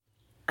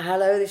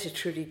Hello, this is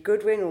Trudy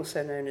Goodwin,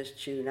 also known as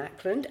June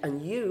Ackland,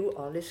 and you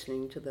are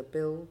listening to the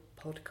Bill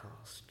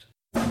Podcast.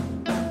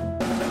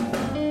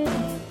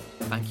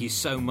 Thank you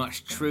so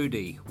much,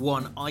 Trudy.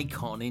 One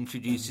icon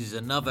introduces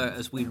another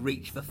as we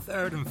reach the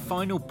third and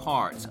final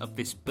part of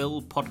this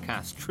Bill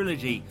Podcast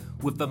trilogy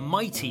with the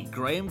mighty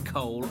Graham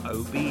Cole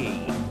OBE.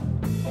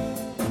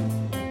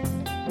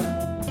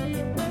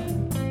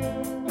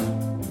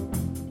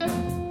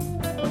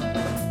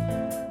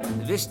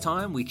 This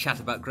time we chat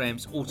about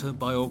Graham's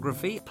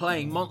autobiography,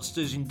 playing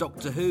monsters in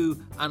Doctor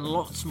Who, and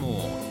lots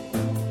more.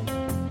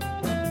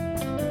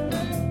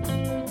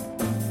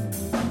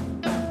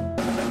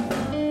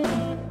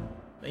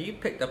 Now, you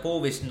picked up all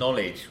this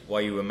knowledge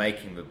while you were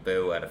making the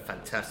Bill, had a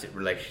fantastic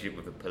relationship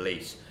with the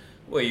police.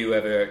 Were you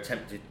ever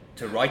tempted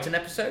to write an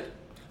episode?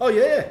 Oh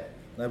yeah,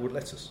 they would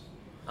let us.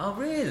 Oh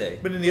really?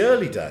 But in the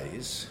early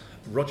days,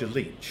 Roger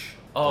Leach,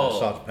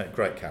 Sergeant Peters,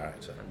 great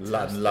character,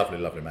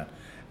 lovely man,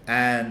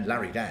 and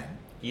Larry Dan,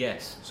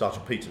 yes,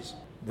 Sergeant Peters,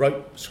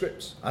 wrote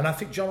scripts, and I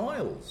think John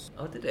Isles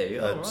did he?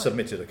 Right.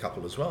 Submitted a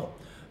couple as well.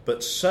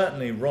 But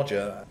certainly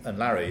Roger and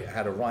Larry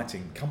had a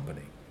writing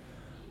company.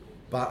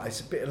 But it's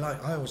a bit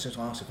like, I always used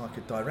to ask if I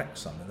could direct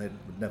something, they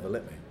would never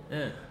let me.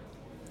 Yeah.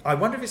 I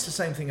wonder if it's the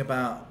same thing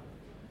about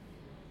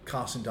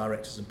casting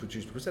directors and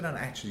producers, because they don't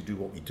actually do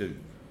what we do.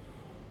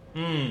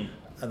 And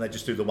they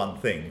just do the one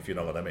thing, if you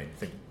know what I mean.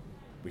 Think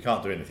we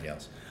can't do anything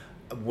else.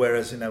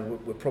 Whereas,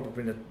 we're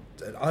probably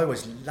I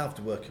always loved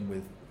working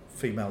with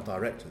female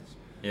directors.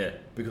 Yeah.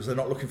 Because they're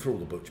not looking for all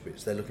the butch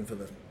bits, they're looking for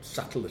the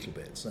subtle little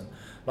bits. And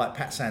like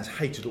Pat Sands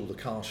hated all the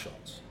car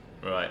shots.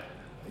 Right.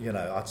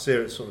 I'd see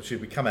her she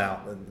would come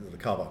out and the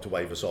car park to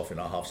wave us off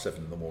 7:30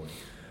 in the morning.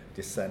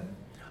 Just saying,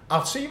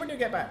 I'll see you when you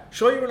get back.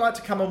 Sure you would like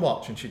to come and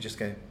watch? And she'd just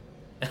go,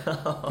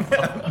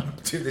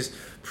 do this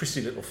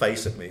prissy little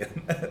face at me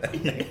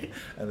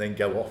and then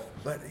go off.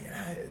 But,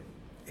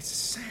 it's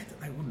sad that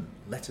they wouldn't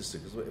let us do,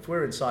 because if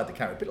we're inside the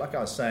character, a bit like I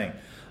was saying,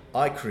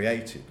 I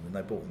created, when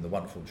they brought in the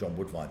wonderful John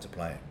Woodvine to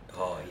play him,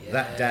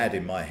 that dad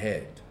in my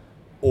head,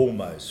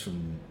 almost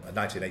from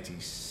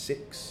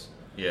 1986,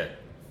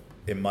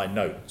 in my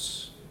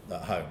notes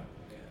at home,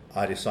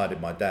 I decided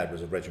my dad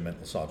was a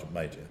regimental sergeant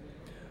major.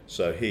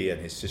 So he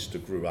and his sister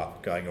grew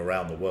up going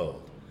around the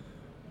world,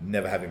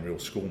 never having real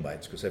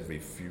schoolmates, because every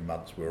few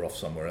months we were off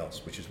somewhere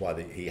else, which is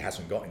why he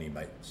hasn't got any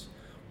mates,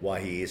 why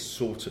he is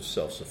sort of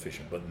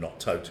self-sufficient, but not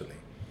totally.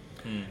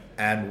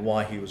 And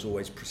why he was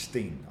always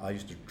pristine. I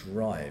used to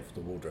drive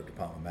the wardrobe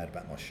department mad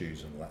about my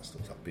shoes and all that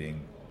stuff,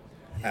 being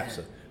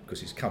absent,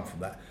 because he's come from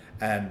that.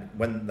 And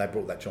when they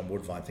brought that John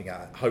Woodvine thing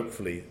out,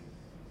 hopefully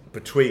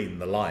between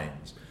the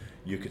lines,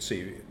 you could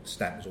see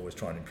Stamp was always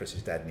trying to impress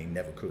his dad, and he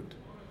never could.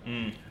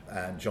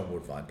 And John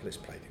Woodvine played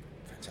him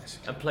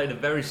fantastic. And played a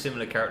very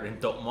similar character in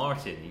Doc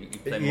Martin. You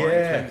played Martin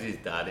Clemens'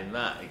 dad in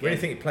that. Again. When you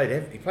think he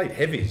played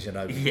heavies,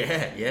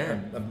 Yeah.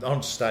 And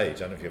on stage, I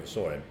don't know if you ever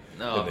saw him,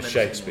 in the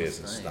Shakespeare's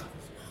and stuff.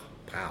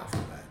 Powerful,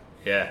 man.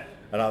 Yeah.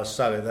 And I was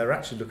they were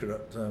actually looking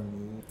at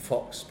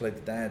Fox, played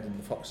the dad in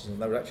the Foxes,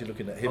 and they were actually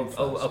looking at him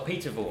first.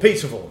 Peter Vaughan.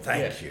 Peter Vaughan,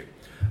 thank you.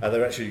 They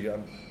were actually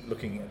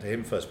looking at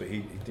him first, but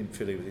he didn't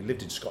feel he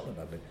lived in Scotland,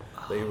 I believe,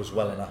 that he was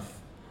well enough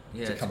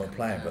to come and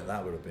play him, but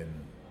that would have been...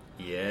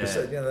 Yeah.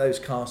 Those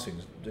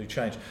castings do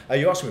change.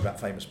 You asked me about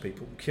famous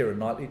people. Keira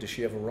Knightley, does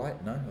she ever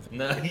write? No.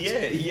 No,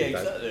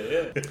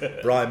 exactly.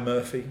 Yeah. Brian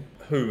Murphy,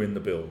 who in the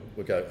Bill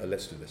would go,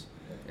 let's do this.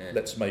 Yeah.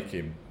 Let's make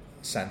him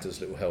Santa's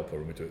little helper,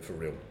 and we do it for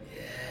real.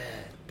 Yeah.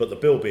 But the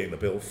Bill being the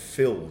Bill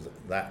filled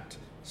that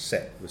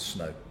set with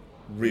snow,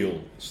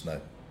 real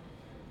snow.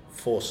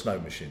 4 snow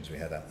machines we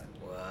had out there.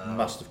 Wow.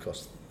 Must have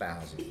cost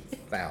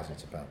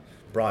thousands of pounds.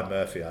 Brian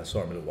Murphy, I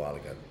saw him a little while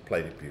ago,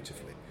 played it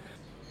beautifully.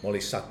 Molly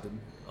Sugden.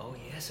 Oh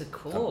yes, of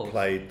course.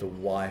 Played the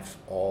wife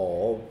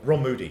of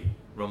Ron Moody.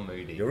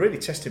 You're really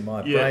testing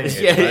my brain.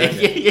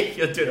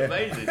 You're doing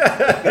amazing.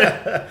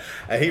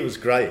 He was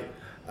great.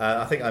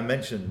 I think I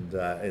mentioned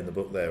in the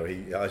book there,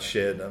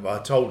 I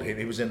told him,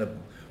 he was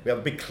we have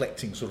a big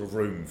collecting sort of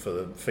room for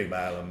the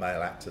female and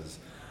male actors,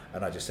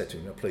 and I just said to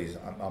him, please,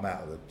 I'm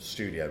out of the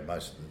studio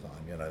most of the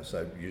time,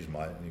 so use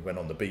and he went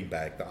on the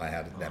beanbag that I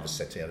had, never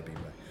said he had a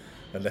beanbag,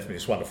 and left me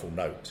this wonderful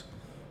note,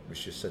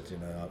 which just said,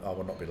 I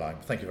will not be lying.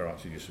 Thank you very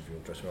much for the use of your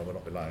dressing room. I will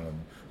not be lying on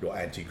your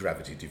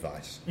anti-gravity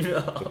device. So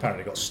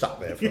apparently got stuck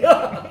there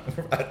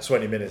for about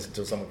 20 minutes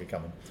until someone could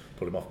come and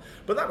pull him off.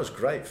 But that was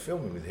great.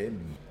 Filming with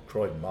him,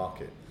 Croydon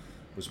Market,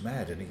 was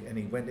mad. And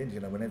he went in,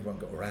 when everyone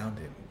got around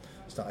him,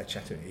 started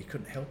chatting, he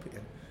couldn't help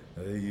it.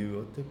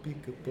 You ought to pick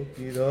a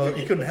bucket up.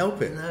 He couldn't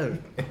help it. No.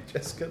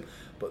 Just couldn't.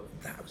 But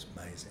that was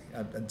amazing.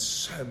 And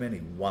so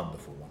many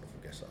wonderful, wonderful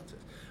guest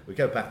artists. We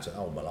go back to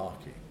Old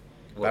Malarkey.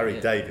 Barry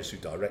Davis, who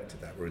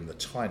directed that, were in the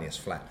tiniest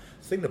flat.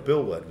 The thing that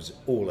Bill worked was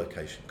all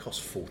location,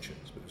 cost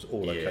fortunes, but it was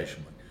all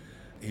location.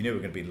 He knew we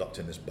were going to be locked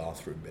in this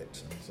bathroom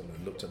bit, and so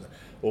we looked at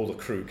all the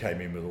crew came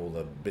in with all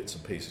the bits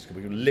and pieces.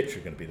 We were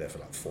literally going to be there for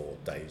like 4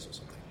 days or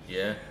something.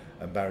 Yeah.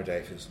 And Barry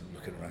Davis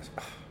looking around,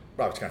 right,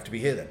 we're going to have to be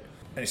here then.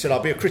 And he said,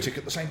 I'll be a critic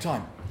at the same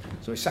time.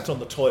 So he sat on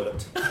the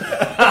toilet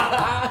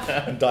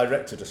and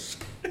directed us.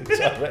 From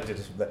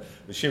there.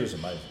 But she was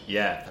amazing.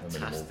 Yeah, Millie Morgan was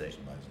fantastic. amazing.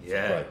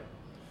 Yeah.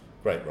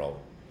 Great role.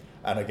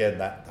 And again,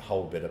 that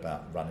whole bit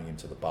about running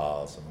into the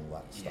bars and all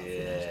that stuff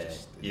was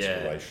just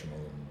inspirational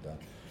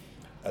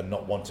and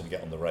not wanting to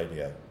get on the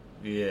radio.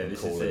 Yeah, and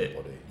this call is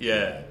anybody. it.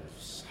 Yeah. It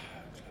was so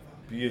clever.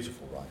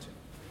 Beautiful writing.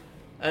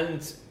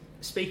 And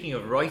speaking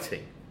of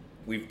writing,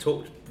 we've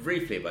talked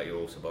briefly about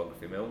your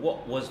autobiography, Mel.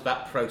 What was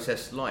that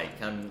process like?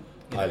 And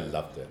I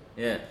loved it.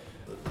 Yeah.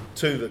 The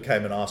two that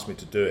came and asked me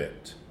to do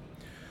it,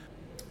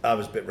 I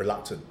was a bit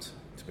reluctant,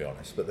 to be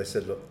honest, but they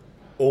said, look,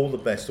 all the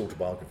best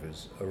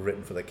autobiographies are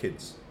written for their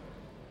kids.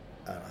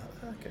 And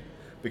okay.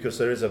 Because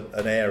there is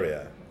an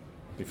area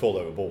before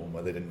they were born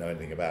where they didn't know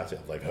anything about it,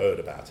 or they've heard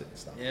about it and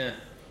stuff. Yeah.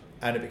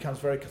 And it becomes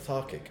very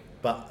cathartic.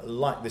 But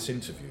like this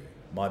interview,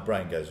 my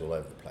brain goes all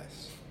over the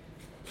place.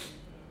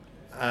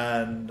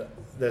 And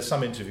there's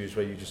some interviews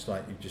where you just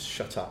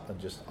shut up and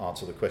just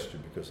answer the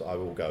question, because I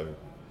will go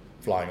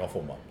flying off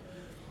on one.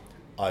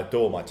 I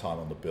adore my time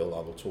on the bill. I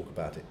will talk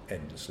about it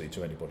endlessly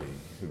to anybody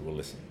who will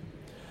listen.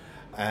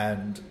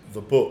 And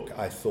the book,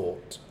 I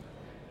thought,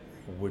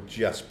 would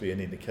just be an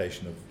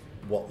indication of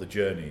what the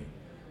journey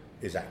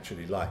is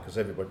actually like. Because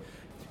everybody,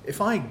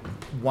 if I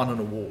won an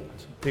award,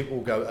 people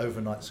will go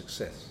overnight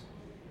success.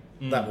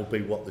 That will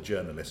be what the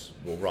journalists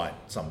will write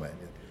somewhere.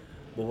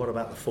 Well, what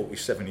about the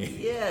 47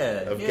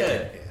 years of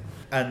getting here?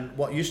 And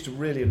what used to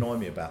really annoy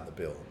me about the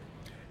bill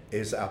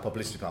is our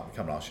publicity department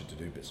come and ask you to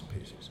do bits and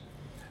pieces.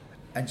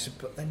 And you said,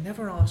 but they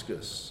never ask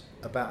us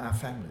about our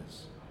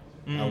families,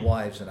 our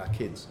wives and our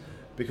kids.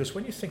 Because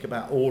when you think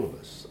about all of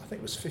us, I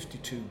think it was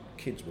 52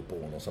 kids were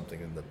born or something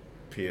in the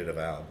period of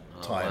our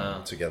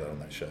time together on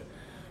that show.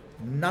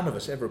 None of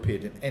us ever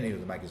appeared in any of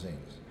the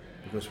magazines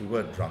because we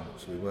weren't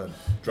drunks, we weren't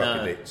drug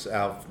addicts,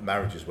 our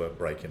marriages weren't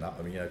breaking up.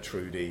 I mean,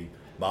 Trudy,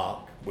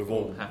 Mark, we've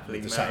all happily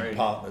the married. same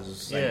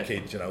partners, same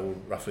kids, all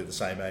roughly the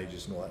same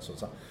ages and all that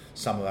sort of stuff.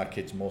 Some of our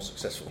kids more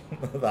successful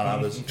than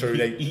others,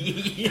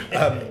 Trudy.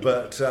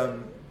 But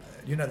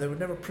they would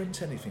never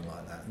print anything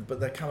like that. But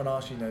they'd come and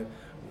ask,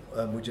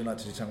 would you like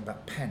to do something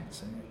about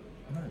pants?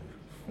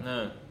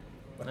 And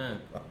No,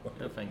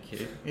 thank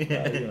you.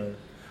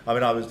 I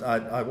mean,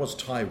 I was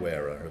tie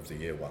wearer of the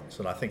year once,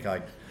 and I think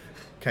I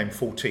came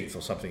 14th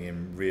or something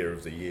in rear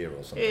of the year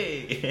or something.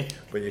 Hey.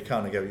 But you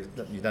kind of go,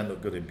 you don't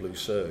look good in blue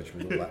serge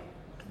with all that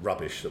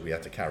rubbish that we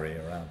had to carry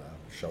around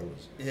our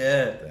shoulders.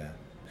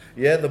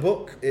 Yeah. The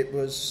book, it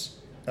was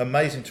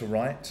amazing to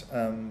write.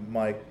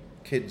 My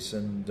kids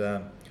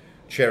and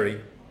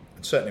Cherry,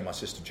 and certainly my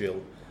sister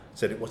Jill,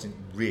 said it wasn't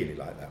really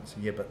like that. I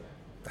said, yeah, but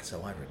that's how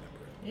I remember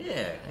it.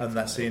 Yeah. And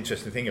that's the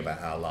interesting thing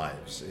about our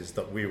lives, is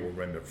that we will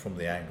remember it from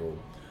the angle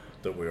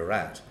that we were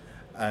at.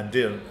 And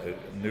dear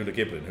Nuala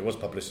Giblin, who was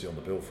publicity on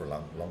the bill for a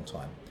long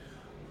time,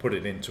 put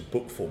it into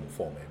book form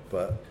for me.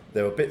 But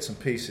there were bits and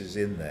pieces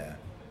in there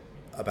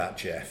about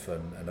Jeff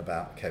and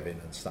about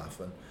Kevin and stuff.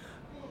 And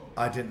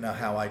I didn't know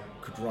how I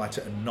could write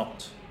it and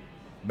not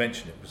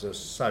mention it, because they're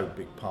so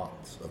big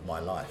parts of my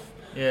life.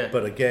 Yeah.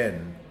 But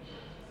again,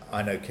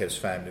 I know Kev's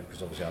family,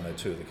 because obviously I know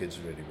two of the kids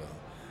really well.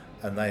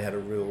 And they had a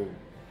real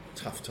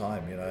tough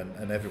time,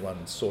 and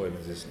everyone saw him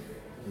as this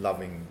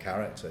loving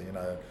character,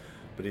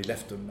 but he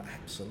left them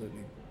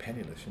absolutely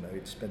penniless.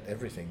 He'd spent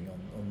everything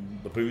on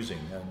the boozing,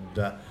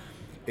 and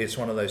it's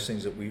one of those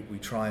things that we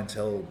try and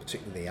tell,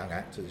 particularly the young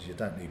actors, you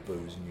don't need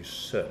booze and you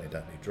certainly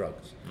don't need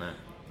drugs. No.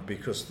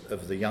 Because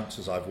of the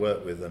youngsters I've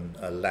worked with, and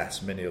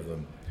alas, many of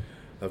them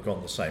have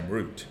gone the same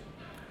route,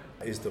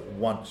 is that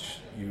once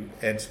you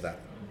enter that,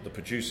 the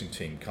producing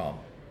team can't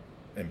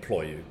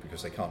employ you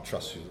because they can't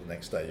trust you that the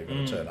next day you're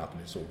going to turn up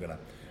and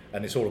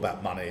it's all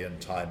about money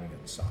and timing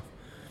and stuff.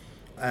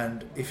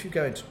 And if you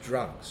go into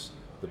drugs,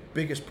 the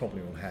biggest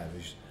problem you'll have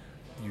is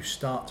you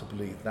start to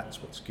believe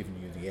that's what's giving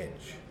you the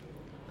edge.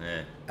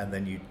 Yeah. And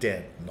then you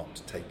dare not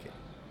to take it.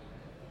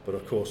 But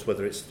of course,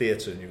 whether it's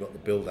theatre and you've got the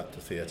build up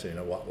to theatre,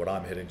 what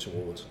I'm heading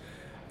towards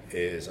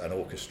is an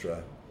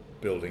orchestra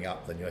building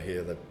up, then you'll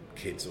hear the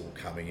kids all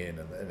coming in,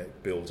 and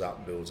it builds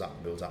up,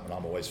 and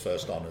I'm always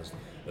first on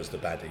as the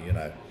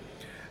baddie,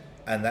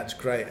 and that's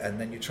great. And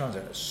then you try and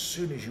say, as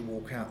soon as you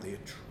walk out, the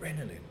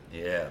adrenaline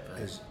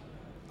is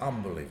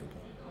unbelievable.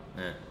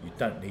 Yeah. You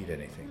don't need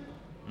anything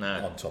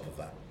on top of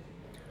that,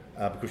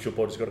 because your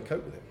body's got to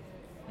cope with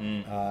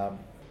it.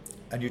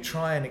 And you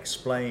try and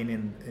explain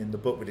in the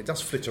book, but it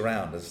does flit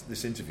around as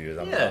this interview is.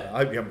 I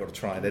hope you haven't got to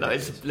try and edit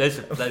it's a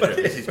pleasure.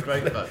 This is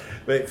great fun.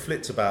 But it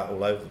flits about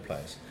all over the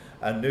place.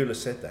 And Nuala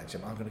said that,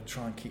 I'm going to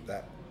try and keep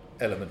that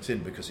element in,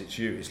 because it's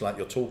you. It's like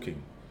you're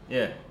talking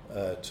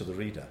to the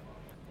reader.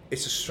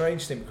 It's a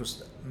strange thing,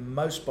 because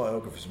most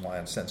biographies, from what I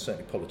understand,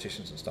 certainly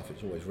politicians and stuff,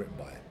 it's always written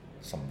by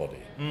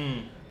somebody,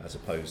 as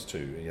opposed to,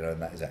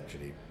 and that is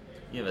actually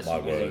my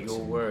words. Your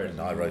words. And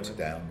I wrote it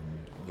down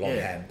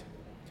longhand,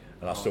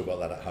 and I've still got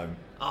that at home.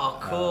 Oh,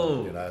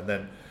 cool.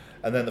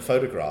 And then the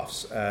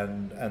photographs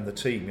and the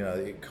team,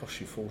 it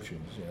costs you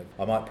fortunes.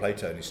 I might play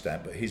Tony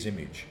Stamp, but his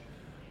image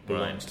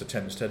belongs to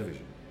Thames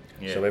Television.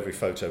 Yeah. So every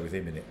photo with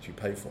him in it you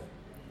pay for.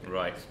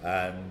 Right.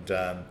 And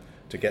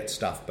to get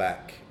stuff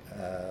back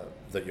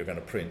that you're going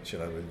to print,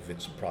 with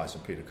Vincent Price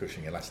and Peter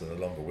Cushing, and that's no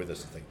longer with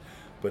us, I think.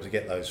 But to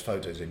get those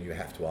photos in, you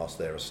have to ask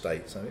their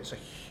estates, and it's a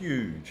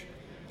huge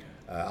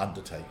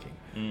undertaking.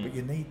 But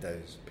you need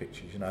those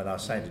pictures, And I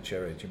was saying to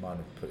Cherry, do you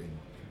mind putting,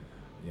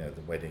 the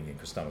wedding in,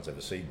 because no one's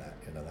ever seen that.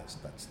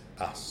 That's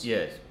us.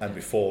 Yes. And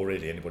before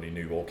really anybody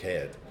knew or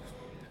cared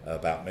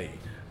about me,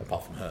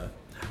 apart from her.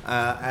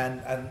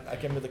 And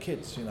again with the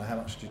kids, how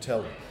much do you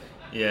tell them?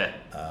 Yeah.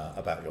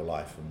 About your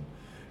life and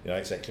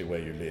exactly where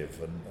you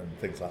live and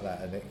things like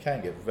that, and it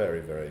can get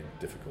very, very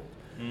difficult.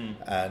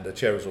 And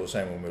Cherry was always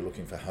saying when we were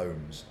looking for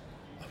homes,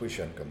 I wish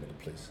you hadn't gone with the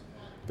police,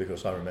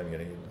 because I remember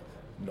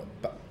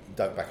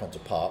don't back onto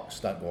parks,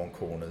 don't go on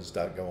corners,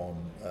 don't go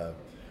on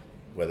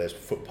where there's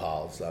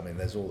footpaths. I mean,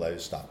 there's all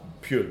those stuff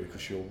purely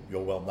because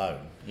you're well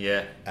known.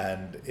 Yeah.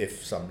 And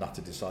if some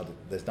nutter decided,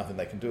 there's nothing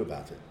they can do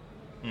about it.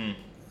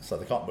 So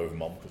they can't move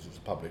them on because it's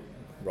a public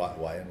right of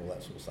way and all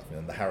that sort of stuff.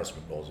 And the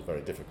harassment laws are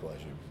very difficult,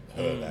 as you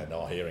heard and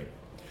are hearing.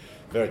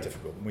 Very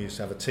difficult. And we used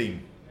to have a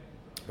team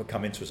who would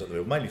come into us at the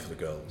wheel, mainly for the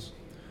girls,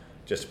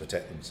 just to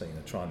protect them. So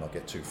try and not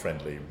get too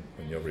friendly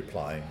when you're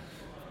replying.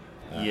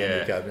 And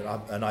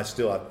I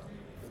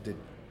did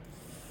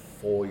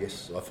 4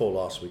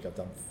 last week. I've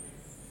done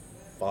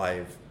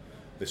 5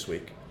 this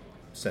week.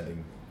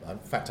 Sending. In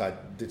fact, I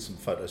did some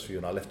photos for you,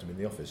 and I left them in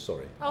the office.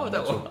 Sorry. Oh,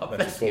 that was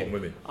important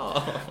with me.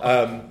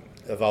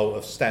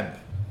 Of Stamp,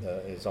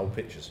 his old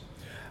pictures.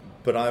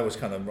 But I always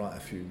kind of write a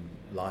few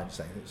lines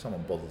saying that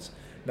someone bothers.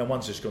 Now,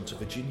 one's just gone to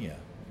Virginia,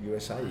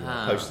 USA.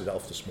 I posted it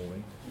off this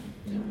morning.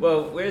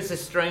 Well, where's the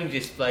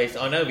strangest place?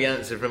 I know the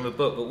answer from a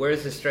book, but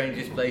where's the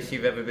strangest place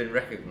you've ever been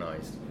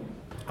recognised?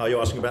 Are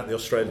you asking about the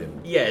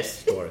Australian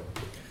story?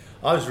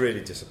 I was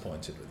really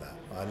disappointed with that.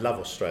 I love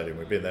Australia.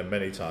 We've been there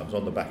many times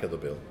on the back of the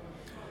bill.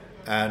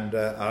 And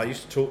I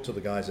used to talk to the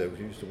guys there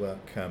who used to work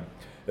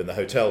in the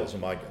hotels,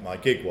 and my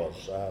gig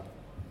was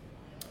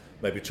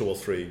maybe 2 or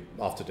 3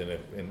 after dinner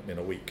in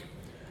a week.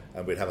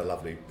 And we'd have a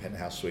lovely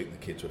penthouse suite, and the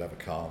kids would have a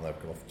car, and they'd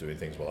go off doing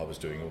things while I was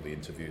doing all the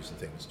interviews and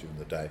things during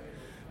the day.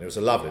 And it was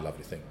a lovely,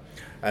 lovely thing.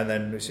 And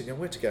then we said,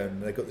 where to go?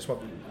 And they got this one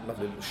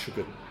lovely little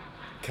sugar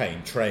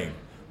cane train,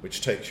 which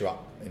takes you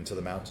up into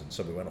the mountains.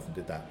 So we went off and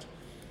did that.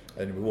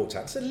 And we walked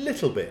out. It's a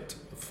little bit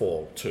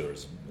for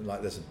tourism. Like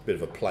there's a bit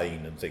of a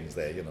plane and things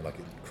there, like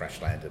it crash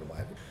landed and what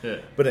have you. Yeah.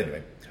 But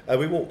anyway,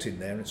 we walked in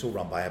there, and it's all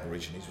run by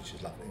Aborigines, which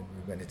is lovely. And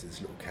we went into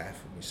this little cafe,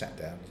 and we sat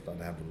down and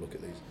started having a look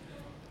at these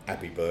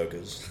Abbey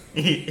burgers,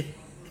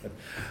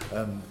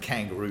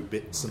 kangaroo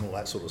bits and all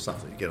that sort of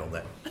stuff that you get on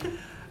there.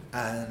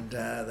 And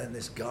then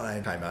this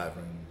guy came over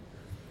and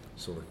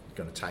sort of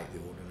going to take the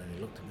order, and then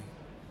he looked at me,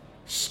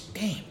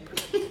 Stamp.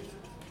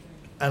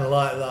 And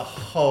like the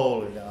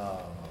whole,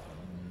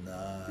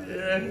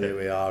 here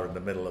we are in the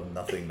middle of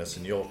nothingness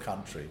in your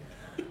country,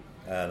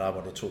 and I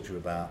want to talk to you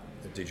about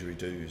the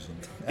didgeridoos.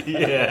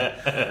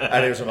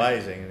 And it was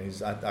amazing.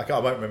 And I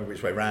won't remember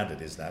which way round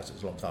it is now, so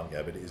it's a long time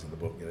ago, but it is in the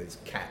book. His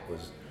cat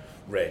was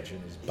Reg,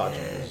 and his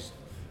budget was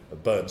a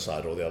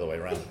Burnside or the other way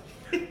around.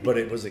 But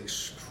it was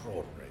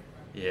extraordinary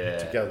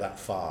to go that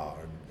far.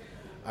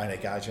 And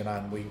it goes,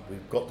 and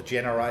we've got the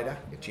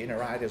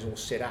generator's all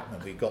set up,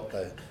 and we've got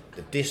the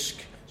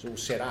disc. It's all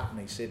set up,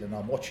 and he said, and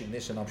I'm watching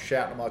this, and I'm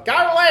shouting, I'm like, go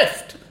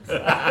left!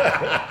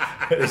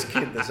 This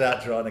kid that's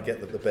out trying to get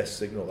the best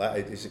signal, that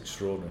is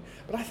extraordinary.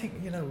 But I think,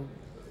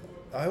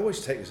 I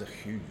always take it as a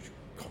huge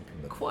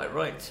compliment. Quite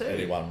right, too.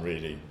 Anyone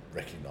really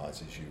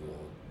recognises you,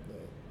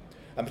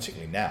 and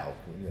particularly now,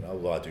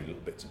 although I do little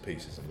bits and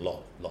pieces and a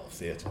lot of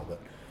theatre, but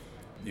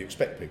you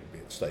expect people to be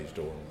at the stage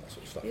door and all that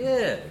sort of stuff.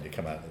 Yeah. When you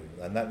come out,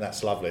 and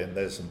that's lovely, and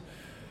there's some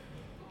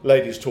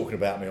ladies talking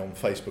about me on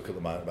Facebook at the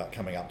moment about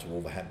coming up to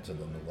Wolverhampton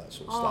and all that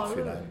sort of stuff,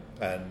 really?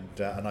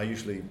 And I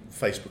usually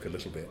Facebook a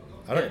little bit.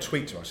 I don't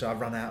tweet too much, so I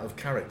run out of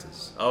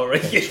characters. Oh, really?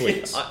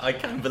 Tweets. I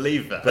can't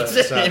believe that. But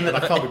and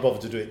I can't be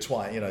bothered to do it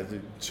twice.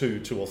 Do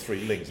two or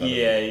 3 links.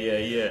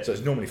 Yeah. So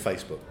it's normally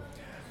Facebook,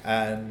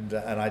 and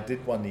I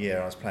did one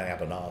year. I was playing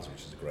Abernaz,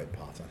 which is a great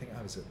part. I think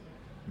I was at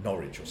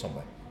Norwich or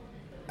somewhere,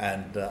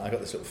 and I got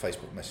this little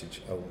Facebook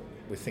message. Oh,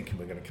 we're thinking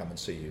we're going to come and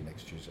see you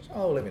next Tuesday.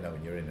 Oh, let me know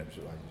when you're in.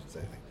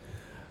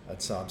 And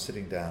so I'm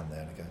sitting down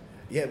there, and I go,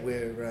 yeah,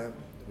 we're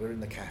in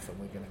the cafe, and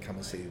we're going to come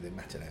and see the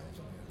matinee.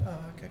 Oh,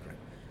 okay, great.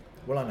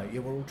 Well, I know, yeah,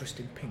 we're all dressed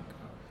in pink.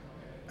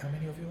 How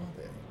many of you are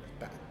there?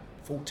 About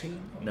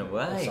 14? No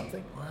way. Or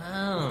something.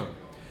 Wow.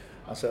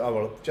 I said, oh,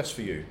 well, just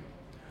for you.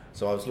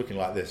 So I was looking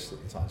like this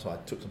at the time, so I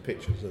took some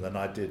pictures, and then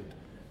I did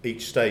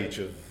each stage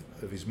of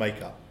his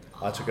makeup.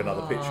 I took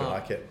another picture, and I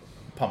kept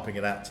pumping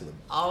it out to them.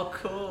 Oh,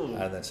 cool.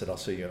 And then said, I'll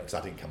see you, because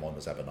I didn't come on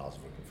as Abernaz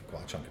for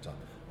quite a chunk of time.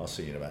 I'll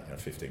see you in about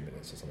 15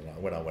 minutes or something like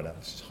that. When I went out,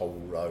 this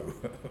whole row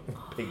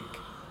of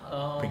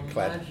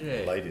pink-clad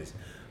ladies.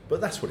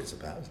 But that's what it's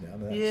about, isn't it? I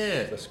mean,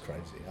 that's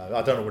crazy.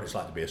 I don't know what it's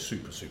like to be a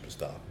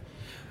superstar.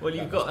 Well,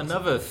 you've got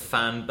another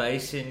fan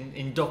base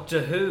in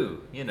Doctor Who.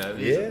 You know,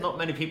 there's not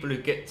many people who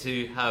get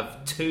to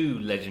have 2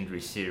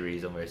 legendary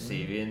series on their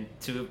CV and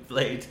to have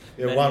played.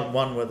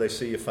 One where they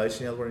see your face,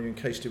 and the other one you're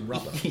encased in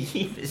rubber.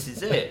 This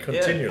is it.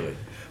 Continually.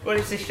 Yeah. Well,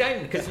 it's a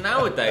shame because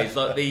nowadays,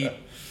 like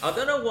I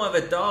don't know why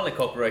the Dalek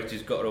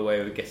operators got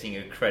away with getting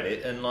a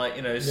credit, and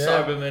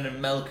Cybermen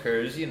and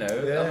Melkers.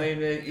 I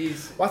mean,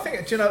 he's. Well,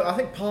 I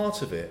think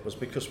part of it was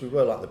because we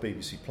were like the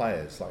BBC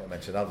players, like I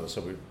mentioned others.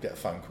 So we'd get a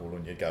phone call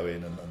and you go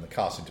in, and the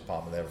casting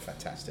department there were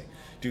fantastic.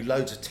 Do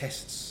loads of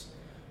tests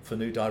for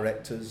new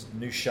directors,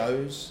 new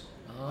shows.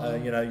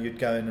 You'd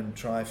go in and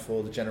try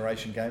for the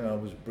Generation game. I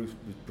was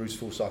with Bruce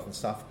Forsyth and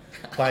stuff,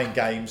 playing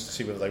games to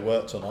see whether they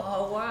worked or not.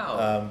 Oh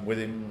wow!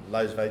 Within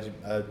loads of age,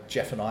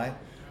 Jeff and I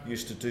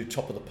used to do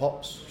Top of the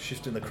Pops,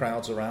 shifting the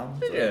crowds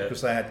around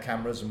because they had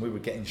cameras and we were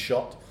getting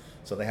shot,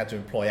 so they had to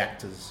employ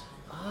actors.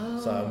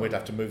 So we'd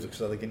have to move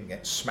so they didn't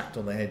get smacked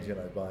on the head,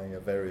 by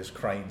various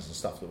cranes and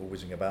stuff that were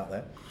whizzing about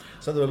there.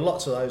 So there were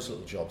lots of those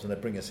little jobs, and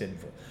they'd bring us in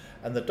for.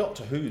 And the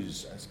Doctor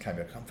Who's came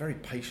here. I'm very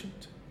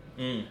patient,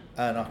 and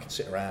I can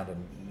sit around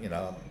and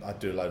I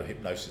do a load of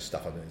hypnosis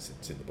stuff. I mean, it's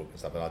in the book and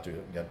stuff, but I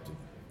do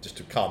just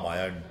to calm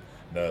my own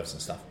nerves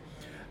and stuff,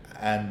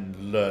 and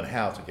learn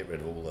how to get rid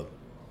of all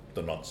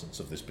the nonsense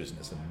of this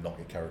business and not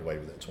get carried away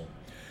with it at all.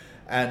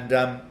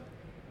 And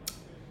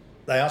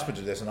they asked me to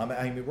do this, and I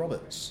met Amy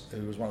Roberts,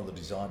 who was one of the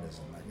designers,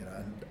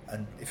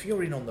 and if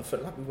you're in on the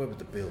first, like we were with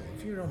the Bill,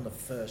 if you're on the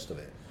first of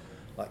it,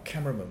 like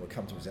cameramen would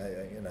come to me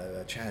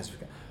and say, Chaz,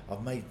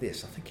 I've made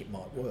this, I think it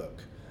might work,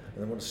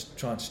 and they want to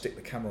try and stick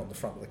the camera on the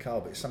front of the car,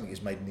 but it's something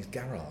he's made in his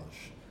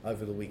garage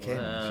over the weekend,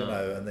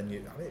 and then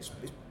it's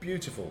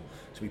beautiful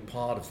to be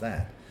part of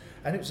that.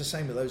 And it was the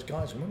same with those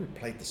guys. And when we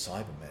played the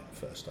Cybermen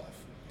first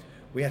off,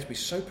 we had to be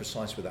so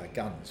precise with our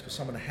guns because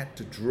someone had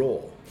to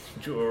draw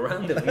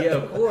around them. Yeah,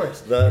 of course.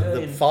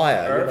 the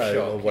fire,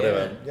 shock, or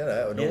whatever,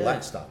 and all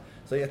that stuff.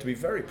 So you had to be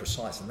very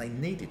precise, and they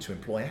needed to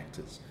employ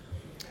actors.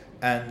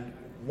 And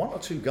 1 or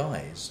 2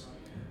 guys,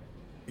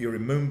 you're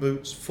in moon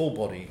boots, full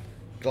body,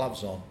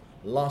 gloves on.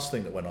 Last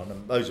thing that went on,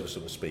 and those of us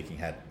that were speaking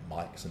had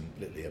mics and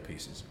little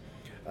earpieces.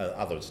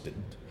 Others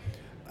didn't.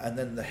 And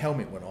then the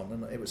helmet went on,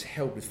 and it was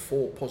held with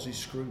 4 posi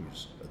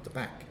screws at the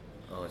back.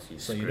 Oh,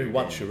 so you knew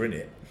once you're in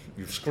it,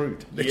 you've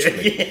screwed,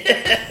 literally.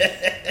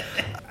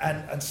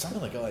 And some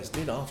of the guys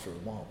did after a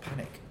while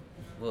panic.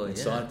 Well,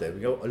 inside there, we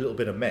got a little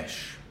bit of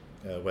mesh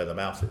where the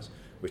mouth is,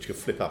 which could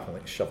flip up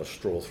and shove a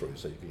straw through,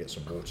 so you could get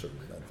some water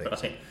and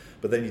things. Right.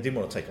 But then you didn't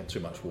want to take on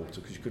too much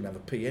water because you couldn't have a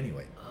pee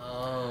anyway.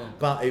 Oh.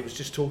 But it was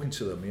just talking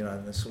to them,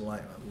 and they're sort of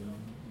like,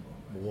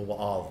 well, what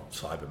are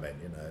Cybermen,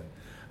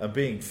 And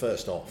being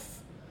first off,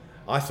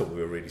 I thought we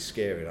were really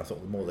scary, and I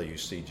thought the more they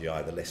used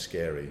CGI, the less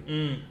scary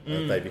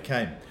they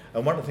became.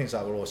 And one of the things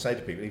I would always say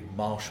to people, even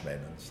Marshmen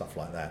and stuff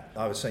like that,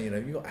 I would say,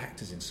 you've got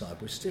actors inside,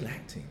 we're still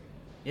acting.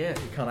 Yeah.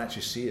 You can't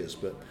actually see us,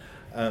 but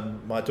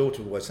my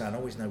daughter would always say, I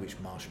always know which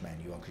Marshman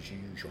you are because you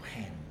use your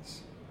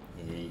hands.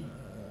 Okay.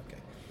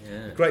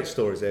 Yeah. The great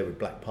stories there with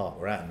Black Park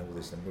were out and all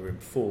this, and we were in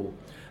full.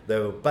 They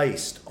were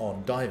based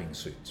on diving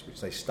suits,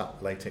 which they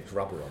stuck latex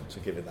rubber on to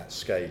give it that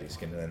scaly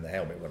skin, and then the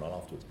helmet went on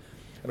afterwards.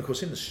 And of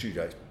course, in the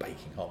studio, it's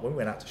baking hot. When we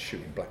went out to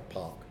shoot in Black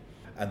Park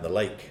and the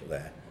lake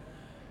there,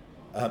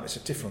 it's a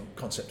different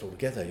concept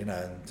altogether,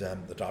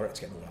 and the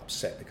director's getting all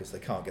upset because they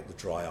can't get the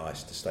dry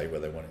ice to stay where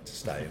they want it to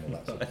stay and all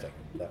that sort of thing.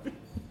 But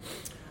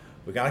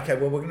we're going, okay,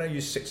 well, we're going to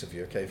use 6 of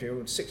you, okay? If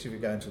you're 6 of you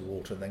go into the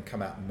water and then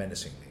come out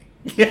menacingly.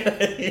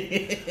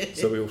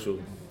 So we also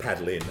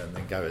paddle in and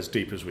then go as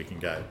deep as we can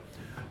go.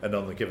 And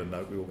on the given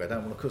note, we all go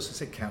down. Well, of course, they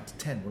said count to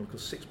 10. Well, of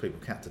course, 6 people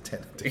count to 10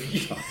 at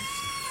different times.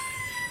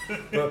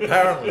 But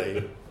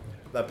apparently,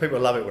 people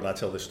love it when I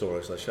tell this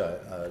story, so I show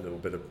a little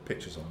bit of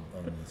pictures on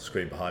the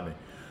screen behind me.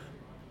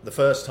 The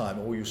first time,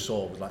 all you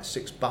saw was like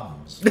 6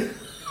 bums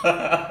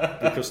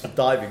because the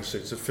diving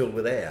suits are filled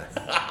with air,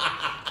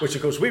 which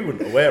of course we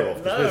weren't aware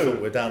of because we thought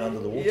we were down under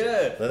the water.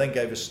 Yeah. They then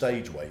gave us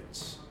stage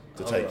weights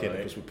to take in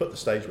because we put the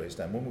stage weights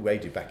down. When we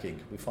waded back in,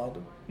 could we find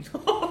them?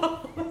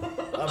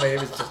 I mean,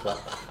 it was just like,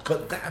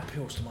 but that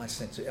appeals to my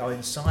sense of,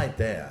 inside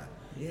there,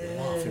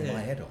 laughing my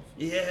head off.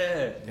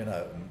 Yeah.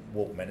 And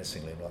walk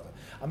menacingly like that.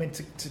 I mean,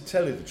 to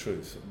tell you the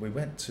truth, we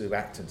went to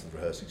Acton to the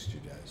rehearsing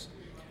studios,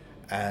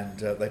 and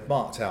they've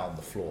marked out on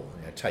the floor,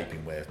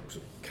 taping where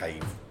sort of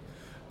cave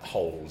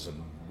holes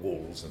and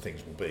walls and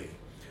things will be.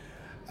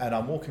 And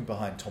I'm walking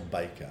behind Tom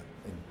Baker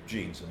in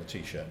jeans and a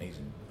t-shirt, and he's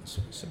in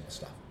sort of similar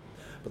stuff.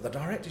 But the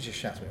director just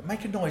shouts to me,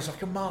 make a noise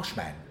like a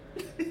marshman.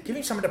 Give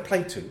him something to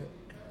play to.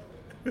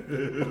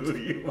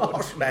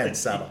 Marshman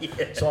sound.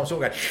 Yeah. So I'm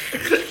sort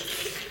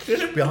of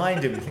going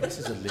behind him, you think this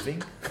is a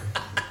living?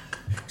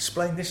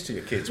 Explain this to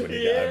your kids when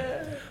you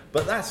get home.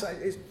 But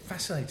it's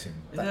fascinating.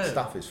 That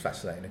stuff is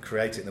fascinating and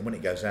creative. And then when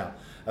it goes out,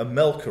 and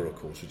Melker, of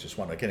course, was just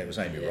one. Again, it was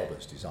Amy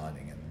Roberts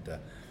designing, and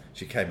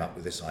she came up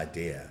with this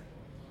idea,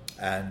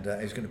 and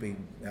it's going to be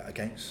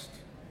against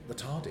the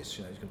TARDIS. It's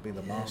going to be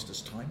the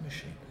Master's time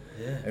machine.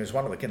 Yeah. And it was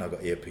one of, again, I've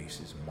got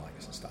earpieces and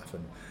mics and stuff,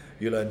 and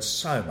you learn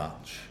so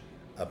much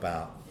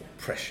about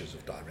pressures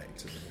of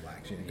directors and all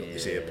that. You've got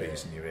this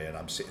earpiece in your ear, and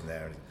I'm sitting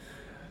there and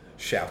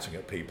shouting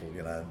at people,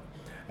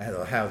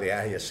 and how the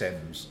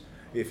ASMs.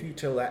 If you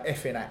tell that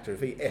effing actor,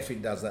 if he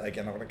effing does that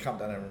again, I'm going to come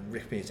down and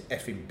rip his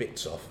effing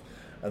bits off.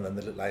 And then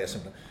the little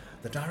ASM,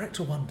 the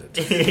director wondered.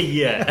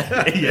 yeah.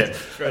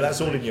 And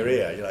that's all in your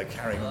ear,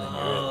 carrying on in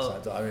your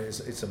ear. So, I mean,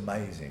 it's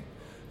amazing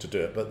to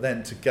do it. But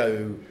then to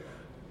go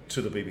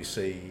to the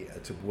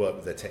BBC to work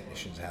with their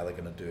technicians, how they're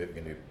going to do it,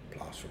 we're going to do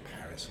Plaster of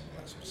Paris and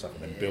all that sort of stuff,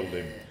 and then build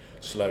him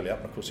slowly up.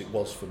 And of course, it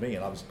was for me,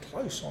 and I was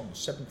close on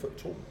 7 foot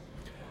tall.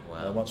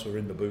 Wow. Once we were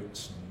in the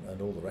boots and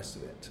all the rest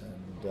of it,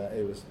 and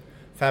it was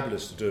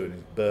fabulous to do, and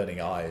his burning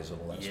eyes and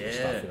all that sort of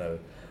stuff,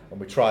 And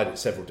we tried it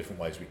several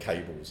different ways with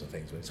cables and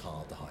things, but it's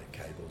hard to hide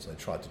cables. And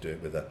they tried to do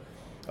it with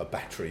a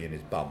battery in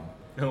his bum.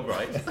 Oh,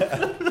 right.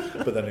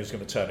 But then he was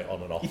going to turn it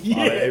on and off. Yeah.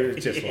 I mean, it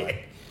was just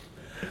like...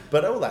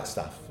 But all that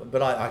stuff.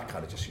 But I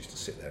kind of just used to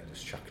sit there and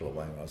just chuckle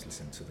away when I was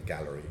listening to the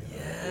gallery.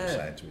 And all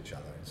saying to each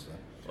other. It's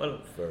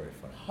very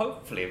funny.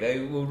 Hopefully they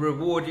will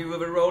reward you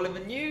with a role in the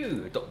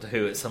new Doctor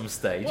Who at some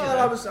stage. Well,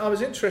 I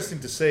was interesting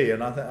to see,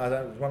 and I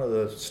think one of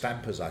the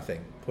stampers, I think,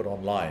 put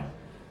online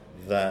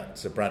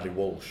that Bradley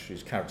Walsh,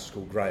 his character's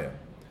called Graham,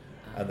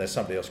 and there's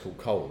somebody else called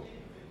Cole.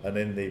 And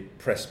in the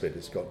press bit,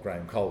 it's got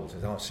Graham Cole. It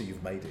says, "Oh, I see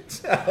you've made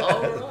it."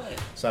 Oh, right.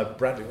 So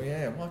Bradley,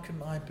 why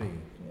couldn't I be?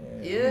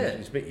 Yeah.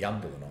 He's a bit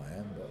younger than I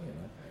am, but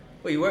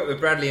Well, you worked with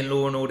Bradley in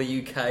Law and Order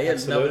UK.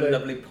 Absolutely. Another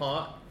lovely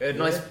part. A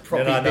nice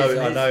proper business.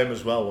 I know him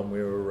as well when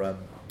we were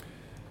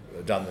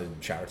done the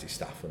charity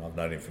stuff, and I've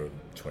known him for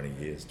 20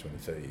 years,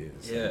 30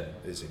 years. Yeah.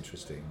 It's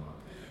interesting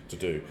to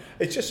do.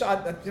 It's just,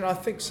 I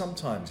think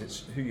sometimes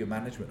it's who your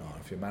management are.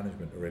 If your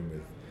management are in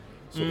with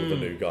sort of the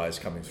new guys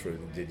coming through,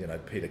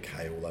 Peter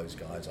Kay, all those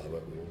guys, I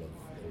worked with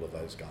all of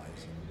those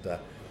guys, and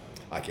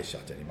I guess I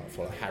don't know, you might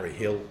follow Harry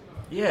Hill.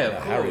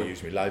 Yeah, Harry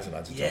used me loads and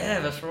loads of times.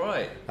 Yeah, that's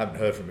right. I haven't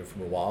heard from him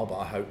for a while, but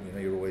I hope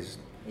you're always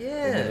in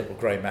the little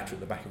grey matter at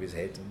the back of his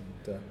head.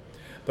 And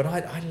but I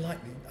like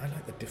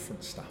the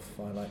different stuff.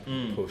 I like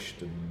being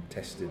pushed and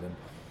tested,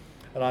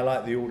 and I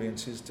like the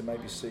audiences to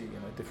maybe see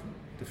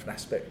different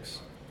aspects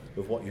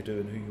of what you do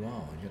and who you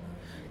are.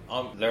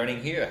 I'm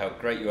learning here how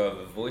great you are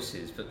with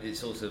voices, but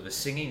it's also the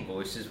singing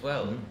voice as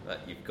well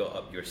that you've got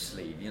up your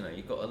sleeve.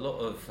 You've got a lot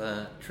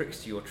of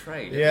tricks to your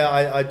trade. Yeah,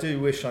 I do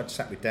wish I'd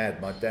sat with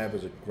Dad. My dad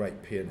was a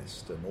great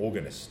pianist and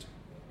organist,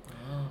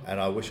 and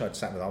I wish I'd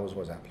sat with. I was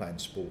always out playing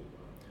sport.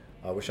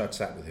 I wish I'd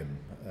sat with him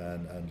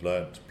and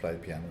learned to play the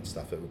piano and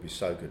stuff. It would be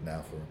so good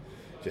now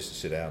for just to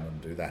sit down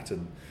and do that.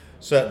 And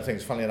certain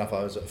things, funnily enough,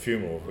 I was at a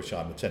funeral, of which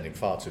I'm attending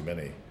far too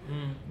many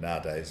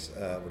nowadays,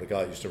 with a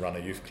guy who used to run a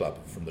youth club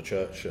from the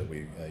church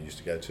we used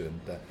to go to, and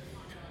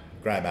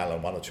Graham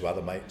Allen, one or two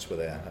other mates were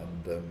there,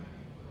 and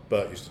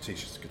Bert used to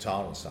teach us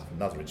guitar and stuff,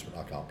 another instrument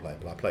I can't play,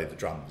 but I played the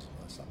drums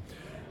and that stuff.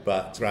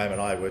 But Graham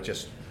and I were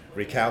just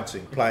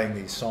recounting, playing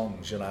these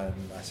songs, and I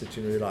said,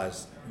 do you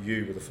realise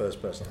you were the first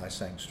person I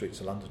sang Streets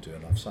of London to,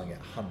 and I've sung it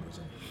hundreds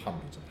and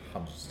hundreds and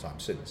hundreds of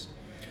times since.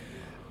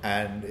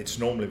 And it's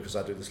normally because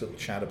I do this little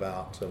chat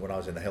about when I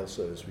was in the health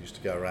service, we used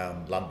to go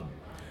around London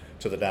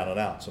to the down and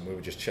outs, and we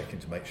were just checking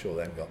to make sure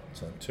they hadn't got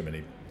too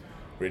many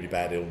really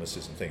bad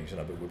illnesses and things,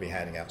 but we'd be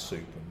handing out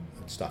soup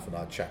and stuff, and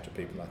I'd chat to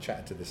people, and I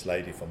chatted to this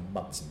lady for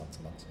months and months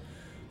and months.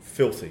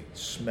 Filthy,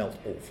 smelt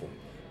awful,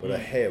 but her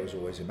hair was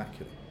always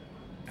immaculate.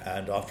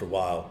 And after a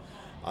while,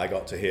 I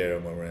got to hear,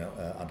 when we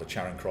were under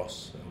Charing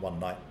Cross one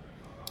night,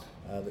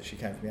 that she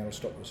came from the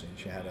aristocracy.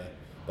 She had a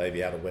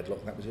baby out of wedlock,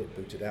 and that was it,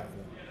 booted out of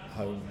the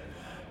home.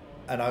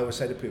 And I always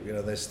say to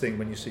people, there's thing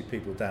when you see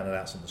people down and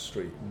outs in the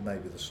street,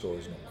 maybe the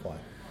story's not quite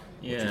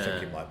what you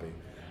think it might be.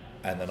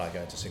 And then I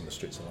go in to sing the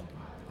Streets of London,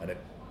 and it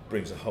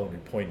brings a whole new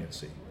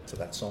poignancy to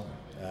that song.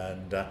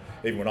 And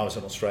even when I was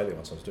in Australia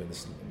once, I was doing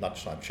this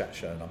lunchtime chat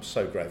show, and I'm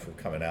so grateful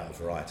coming out of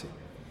Variety.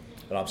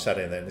 And I'm sat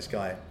in there, and this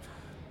guy,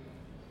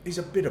 he's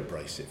a bit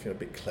abrasive, a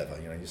bit clever.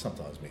 You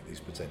sometimes meet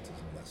these presenters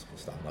and that sort of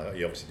stuff. And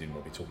he obviously didn't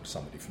want to be talking to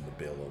somebody from the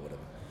Bill or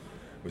whatever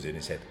was in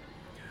his head.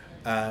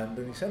 And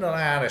then he said,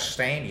 I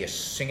understand you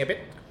sing a bit.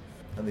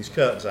 And these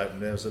curtains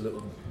opened, there was a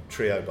little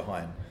trio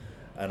behind,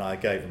 and I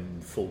gave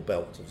them full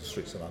belt of the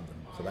Streets of London.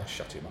 So that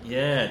shut him up.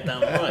 Yeah,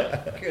 damn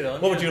right. Good on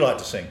you. What would you like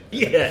to sing?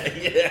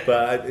 Yeah.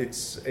 But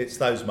it's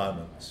those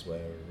moments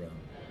where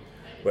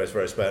it's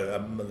very special.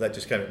 That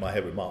just came into my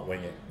head with Mark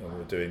Wingett when we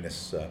were doing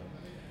this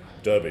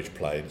Durbridge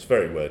play. It's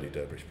very wordy,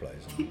 Durbridge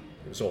plays. It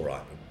was all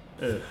right.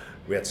 But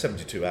we had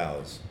 72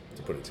 hours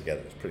to put it together.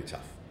 It was pretty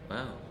tough.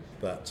 Wow.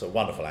 But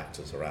wonderful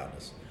actors around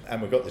us.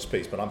 And we've got this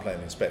piece, but I'm playing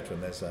the Inspector,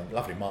 and there's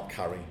lovely Mark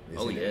Curry.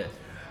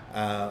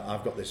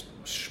 I've got this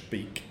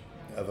speak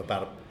of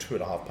about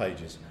 2.5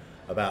 pages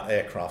about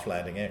aircraft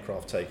landing,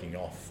 aircraft taking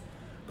off,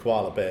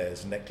 koala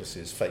bears,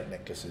 necklaces, fake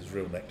necklaces,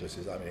 real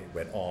necklaces. I mean, it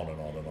went on and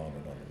on and on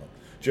and on and on.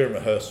 During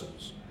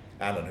rehearsals,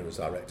 Alan, who was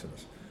directing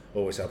us,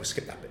 always said, "We'll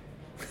skip that bit."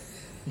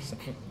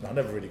 I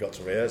never really got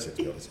to rehearse it,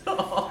 to be honest.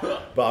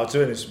 But I was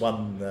doing this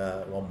one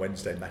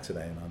Wednesday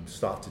matinee, and I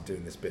started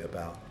doing this bit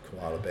about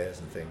koala bears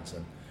and things.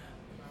 And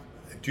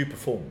do you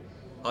perform?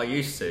 I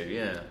used to,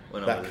 yeah.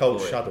 When that I was cold a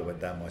boy. shudder went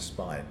down my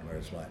spine, where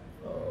it's like,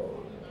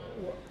 oh,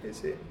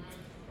 is it?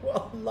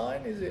 What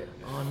line is it?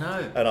 Oh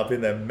no. And I've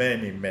been there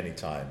many, many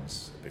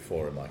times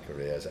before in my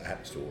career, as it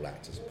happens to all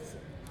actors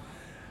before.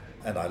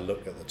 And I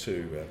look at the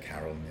two,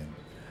 Carol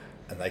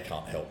and they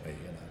can't help me,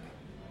 you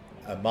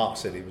know. And Mark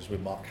said he was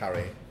with Mark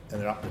Curry, and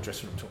they're up in the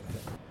dressing room talking.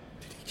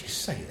 Did he just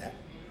say that?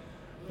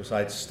 Because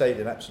I'd stayed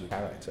in absolute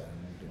character,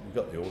 and you've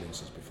got the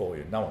audiences before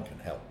you. No one can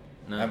help.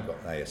 No. I haven't got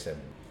an ASM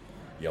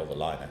yell the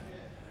line at me.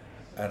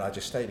 And I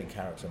just stayed in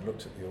character and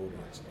looked at the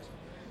audience. And I said,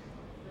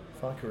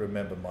 if I could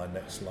remember my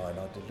next line,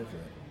 I'd deliver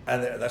it.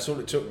 And that's all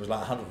it took, was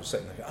like 100%.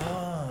 I go,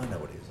 I know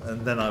what it is.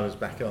 And then I was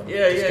back on.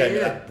 Yeah, it just gave me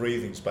yeah. that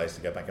breathing space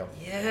to go back on.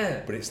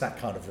 Yeah. But it's that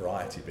kind of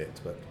variety bit.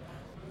 But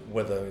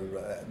whether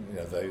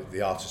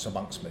the artists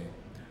amongst me,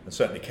 and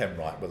certainly Ken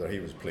Wright, whether he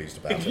was pleased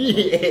about it.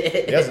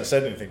 Yeah. He hasn't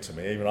said anything to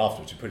me, even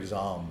afterwards. He put his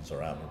arms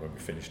around me when we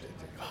finished it.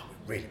 He said,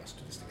 we really must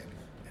do this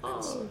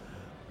together.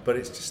 But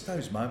it's just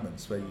those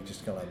moments where you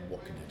just go,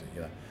 what can you do?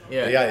 You know,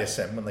 Yeah. The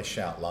ASM, when they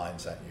shout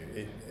lines at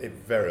you, it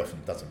very often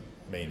doesn't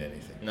mean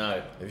anything. No.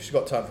 Have you just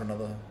got time for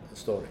another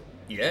story?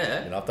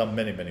 Yeah. You know, I've done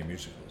many, many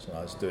musicals, and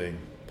I was doing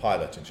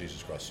Pilot in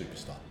Jesus Christ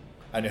Superstar.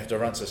 And you have to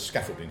run to a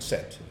scaffolding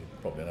set, you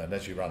probably know, and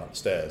as you run up the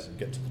stairs and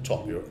get to the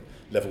top, you're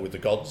level with the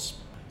gods.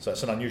 So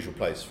it's an unusual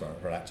place for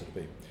an actor to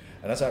be.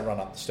 And as I run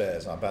up the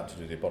stairs, I'm about to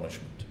do the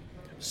admonishment.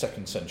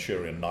 Second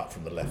centurion knight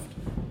from the left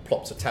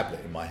plops a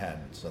tablet in my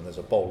hands, and there's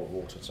a bowl of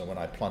water, so when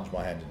I plunge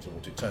my hand into the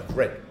water, it turns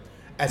red.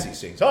 As he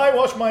sings, I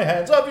wash my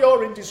hands of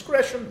your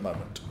indiscretion,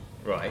 moment.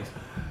 Right.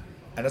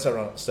 And as I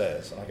run up the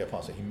stairs and I go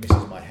past it, he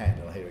misses my hand,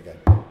 and I hear it go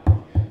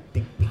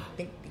ding, ding,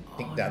 ding, ding,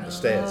 ding down the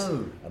stairs.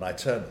 And I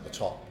turn at the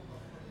top,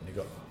 and you've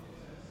got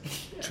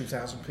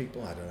 2,000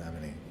 people, I don't know how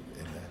many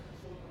in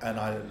there. And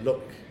I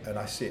look and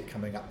I see it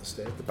coming up the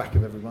stairs, the back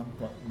of everyone,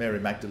 like Mary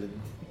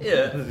Magdalene,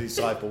 the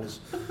disciples,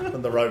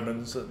 and the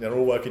Romans. They're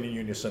all working in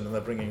unison, and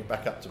they're bringing it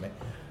back up to me.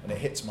 And it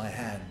hits my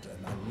hand,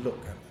 and I look,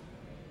 and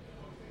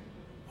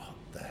what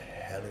the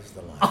hell is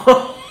the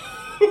line?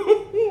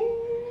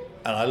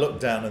 And I look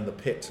down in the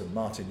pit, and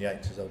Martin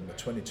Yates is on the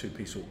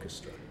 22-piece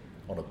orchestra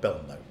on a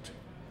bell note.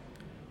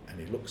 And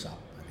he looks up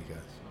and he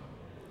goes,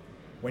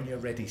 when you're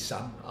ready,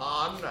 son.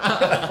 Oh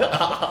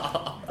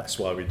no. That's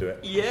why we do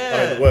it. Yeah.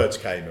 I mean, the words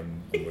came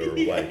and we were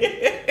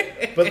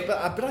away. But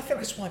I think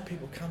that's why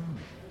people come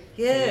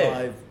to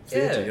live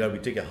theatre. Yeah. You know, we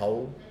dig a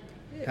hole.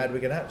 Yeah. How do we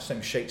get out?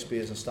 Same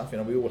Shakespeare's and stuff. You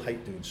know, we all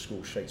hate doing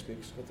school Shakespeare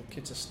because the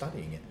kids are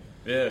studying it.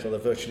 Yeah. So they're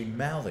virtually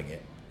mouthing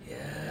it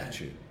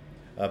at you.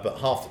 But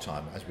half the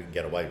time, as we can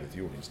get away with,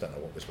 the audience don't know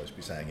what we're supposed to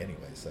be saying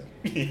anyway. So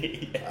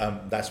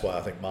that's why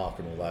I think Mark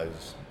and all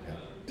those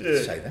did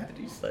you say that?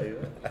 Did you say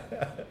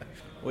that?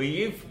 Well,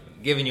 you've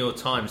given your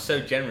time so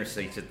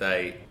generously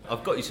today.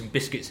 I've got you some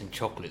biscuits and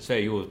chocolates. They're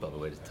yours, by the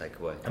way, to take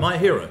away. Am I a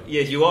hero?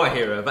 Yes, you are a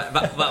hero.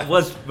 That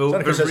was the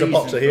because there's a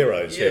box of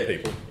heroes here,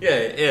 people.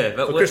 Yeah.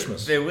 But for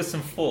Christmas. There was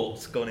some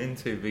thoughts gone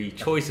into the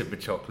choice of the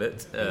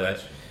chocolate.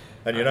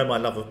 And you know my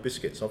love of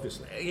biscuits,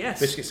 obviously. Yes.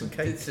 Biscuits and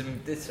cake.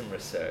 Did some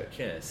research,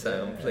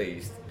 so I'm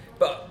pleased.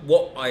 But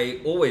what I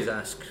always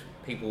ask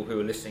people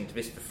who are listening to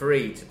this for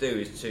free to do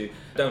is to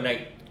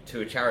donate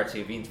to a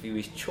charity of the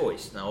interviewee's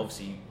choice. Now,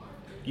 obviously,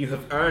 you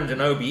have earned an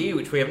OBE,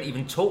 which we haven't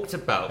even talked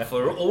about,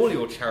 for all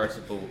your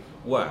charitable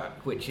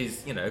work, which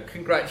is,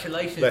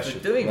 congratulations for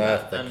doing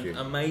that. Thank you.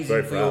 Amazing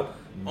Very for your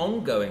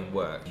ongoing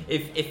work.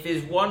 If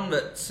there's one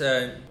that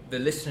the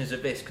listeners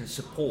of this can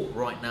support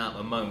right now at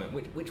the moment,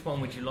 which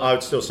one would you like? I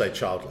would still say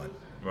Childline.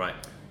 Right.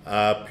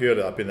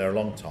 Purely, I've been there a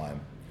long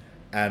time,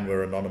 and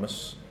we're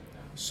anonymous,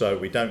 so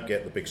we don't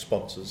get the big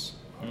sponsors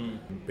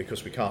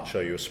because we can't show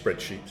you a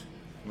spreadsheet.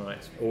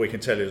 Right. All we can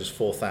tell you is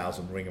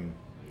 4,000 ring them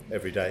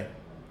every day.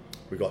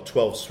 We've got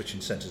 12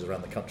 switching centres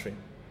around the country,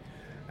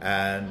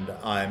 and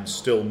I'm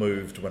still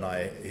moved when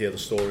I hear the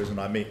stories, and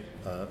I meet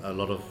a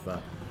lot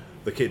of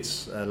the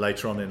kids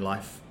later on in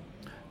life.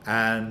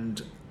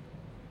 And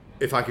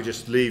if I could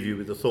just leave you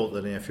with the thought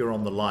that if you're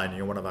on the line and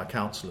you're one of our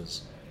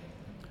counsellors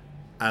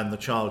and the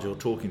child you're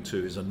talking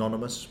to is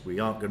anonymous, we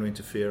aren't going to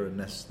interfere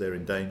unless they're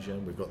in danger.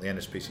 We've got the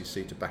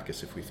NSPCC to back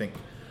us if we think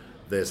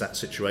there's that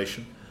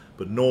situation.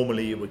 But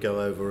normally it would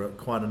go over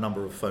quite a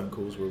number of phone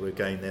calls where we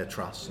gain their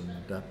trust and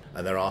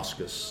they ask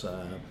us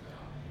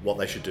what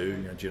they should do.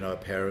 Do you know a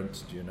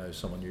parent? Do you know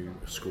someone,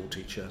 a school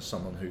teacher,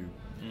 someone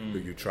who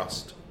you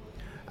trust?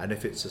 And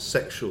if it's a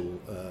sexual,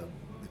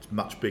 it's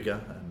much bigger,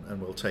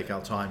 and we'll take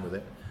our time with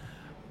it.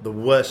 The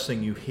worst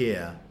thing you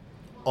hear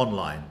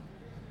online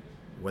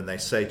when they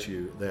say to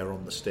you, they're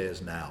on the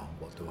stairs now,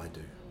 what do I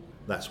do?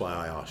 That's why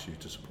I ask you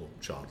to support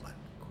Childline.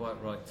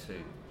 Quite right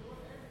too.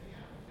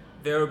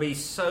 There will be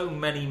so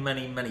many,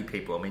 many, many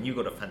people. I mean, you've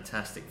got a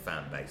fantastic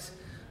fan base.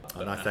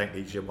 And I thank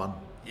each one.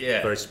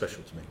 Yeah. Very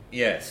special to me.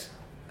 Yes.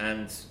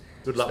 And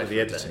good luck with the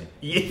editing.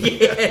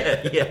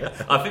 Yeah.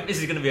 I think this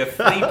is going to be a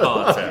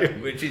three-parter,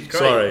 which is great.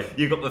 Sorry.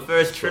 You've got the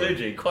first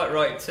trilogy, quite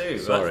right too.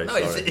 Sorry.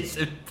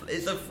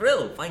 It's a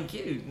thrill. Thank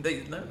you.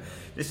 No,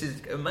 this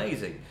is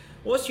amazing.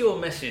 What's your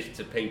message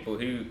to people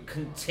who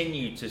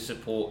continue to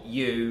support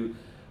you?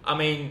 I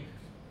mean,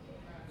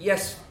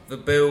 yes, The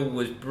Bill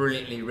was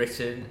brilliantly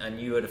written, and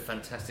you had a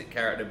fantastic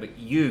character, but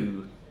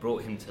you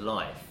brought him to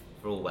life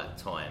for all that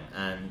time.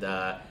 And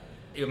I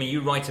mean, you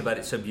write about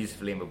it so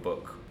beautifully in the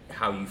book,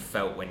 how you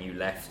felt when you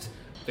left.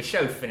 The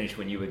show finished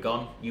when you were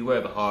gone. You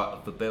were the heart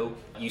of the Bill.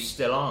 You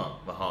still are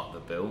the heart of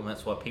the Bill, and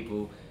that's why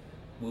people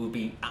will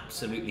be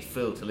absolutely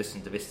thrilled to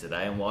listen to this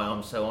today, and why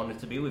I'm so honoured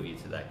to be with you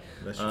today.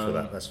 Bless you for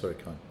that. That's very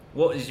kind.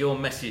 What is your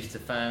message to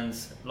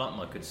fans like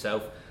my good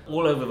self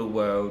all over the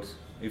world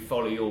who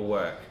follow your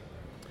work?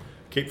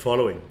 Keep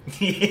following.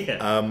 Yeah.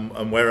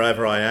 And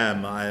wherever I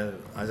am,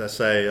 as I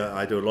say,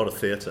 I do a lot of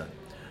theatre.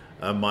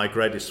 My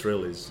greatest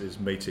thrill is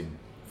meeting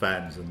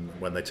fans, and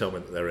when they tell me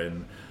that they're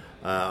in.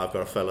 I've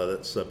got a fella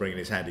that's bringing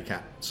his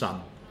handicapped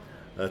son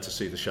to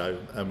see the show,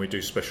 and we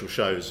do special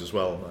shows as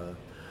well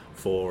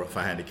for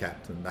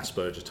handicapped and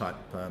Asperger type.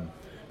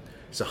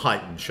 It's a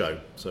heightened show,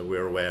 so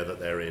we're aware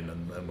that they're in,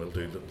 and we'll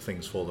do the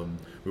things for them.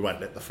 We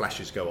won't let the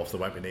flashes go off. There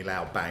won't be any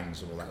loud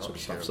bangs and all that sort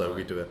of stuff. So right.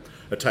 We do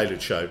a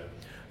tailored show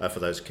for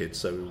those kids.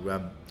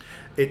 So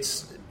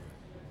it's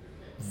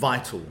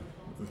vital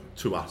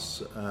to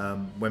us.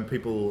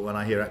 When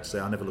I hear actors say,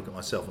 "I never look at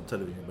myself on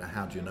television," but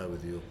how do you know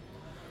whether you're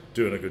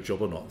doing a good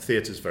job or not?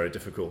 Theatre's very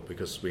difficult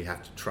because we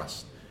have to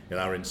trust in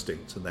our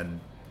instincts, and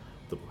then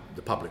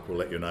the public will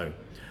let you know.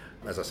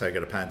 As I say, I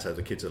get a panto,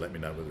 the kids will let me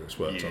know whether it's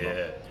worked or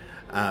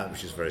not,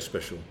 which is very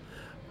special.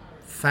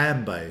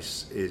 Fan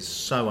base is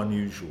so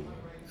unusual,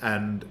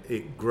 and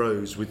it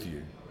grows with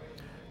you,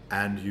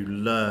 and you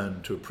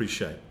learn to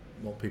appreciate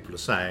what people are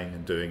saying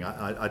and doing.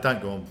 I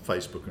don't go on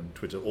Facebook and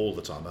Twitter all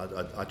the time.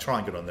 I try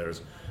and get on there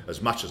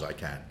as much as I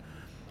can.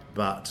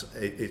 But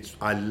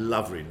I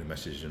love reading the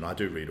messages, and I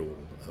do read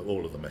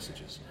all of the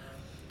messages.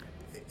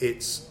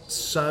 It's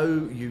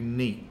so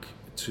unique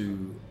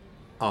to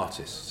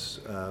artists,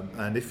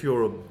 and if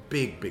you're a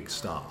big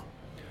star,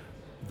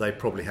 they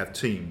probably have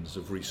teams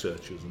of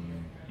researchers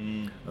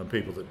and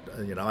people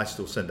that I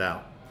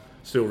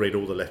still read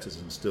all the letters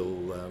and still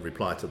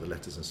reply to the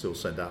letters and still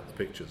send out the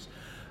pictures,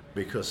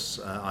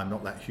 because I'm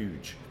not that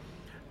huge.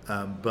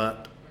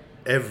 But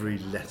every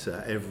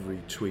letter,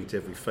 every tweet,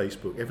 every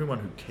Facebook, everyone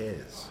who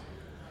cares.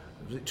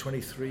 Was it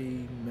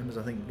 23 members?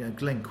 I think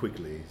Glenn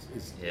Quigley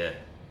is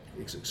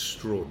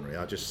extraordinary.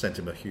 I just sent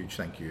him a huge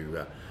thank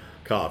you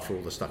card for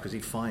all the stuff, because he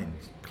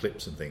finds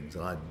clips and things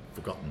that I'd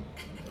forgotten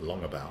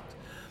long about.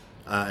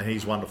 And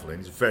he's wonderful, and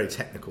he's very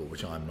technical,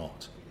 which I'm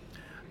not.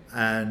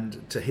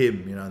 And to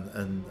him,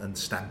 and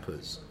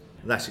stampers,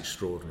 that's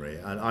extraordinary.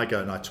 And I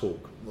go and I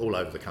talk all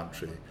over the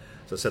country.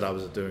 As I said, I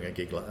was doing a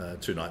gig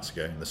 2 nights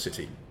ago in the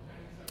city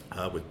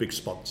with big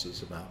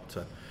sponsors about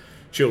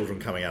children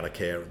coming out of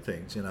care and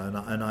things, and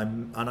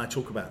I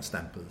talk about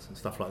stampers and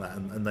stuff like that,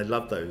 and they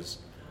love those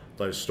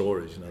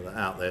stories, that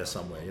out there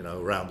somewhere,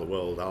 around the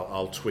world.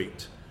 I'll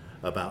tweet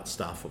about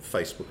stuff, or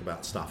Facebook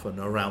about stuff, and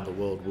around the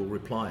world will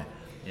reply.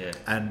 Yeah.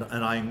 And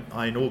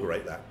I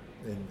inaugurate that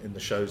in the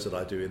shows that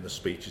I do, in the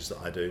speeches that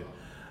I do.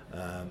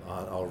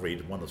 I'll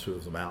read 1 or 2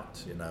 of them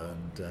out,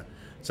 and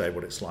say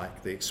what it's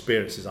like. The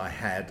experiences I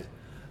had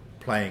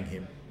playing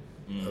him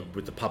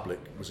with the public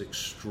was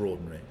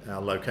extraordinary.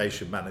 Our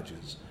location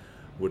managers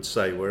would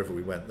say wherever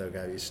we went, they'd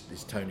go,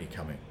 is Tony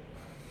coming?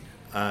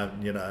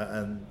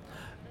 And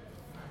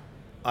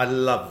I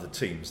love the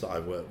teams that I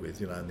work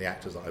with, and the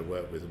actors that I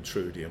work with, and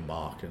Trudy and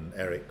Mark and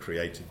Eric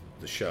created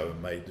the show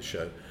and made the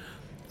show.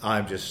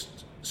 I'm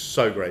just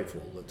so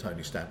grateful that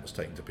Tony Stamp was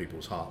taken to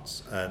people's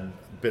hearts, and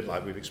a bit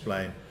like we've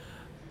explained,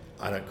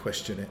 I don't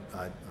question it,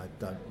 I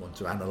don't want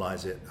to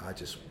analyse it, I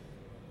just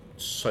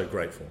so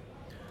grateful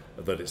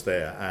that it's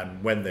there.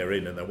 And when they're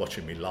in and they're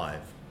watching me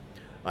live,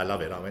 I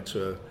love it. I went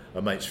to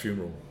a mate's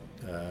funeral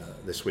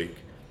this week,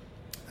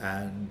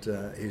 and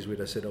his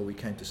widow said, we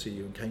came to see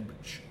you in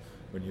Cambridge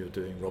when you were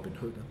doing Robin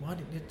Hood. Why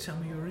didn't you tell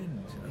me you were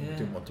in? We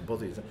didn't want to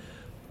bother you.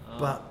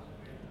 But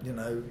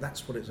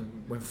that's what it's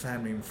when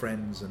family and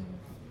friends and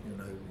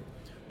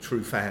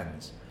true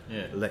fans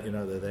let you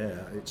know they're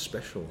there. It's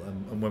special.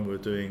 And when we were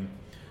doing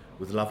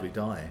with Lovely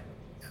Di,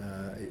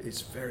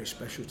 it's very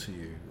special to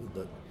you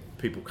that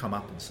people come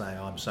up and say,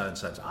 I'm so and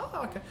so.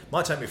 Okay.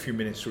 Might take me a few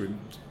minutes to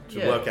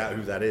work out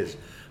who that is,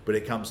 but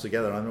it comes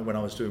together. I remember when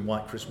I was doing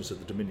White Christmas at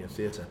the Dominion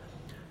Theatre,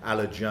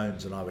 Allard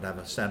Jones and I would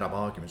have stand-up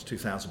arguments,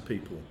 2,000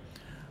 people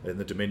in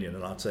the Dominion,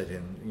 and I'd say to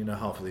him,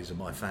 half of these are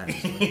my fans.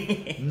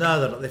 No,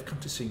 they're not. They've come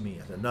to see me.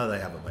 I said, no, they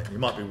haven't, mate. You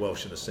might be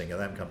Welsh and a singer.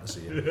 They haven't come to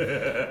see you.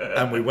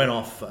 And we went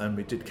off and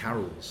we did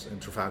carols in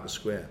Trafalgar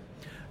Square.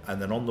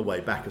 And then on the way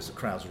back, as the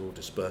crowds were all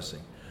dispersing,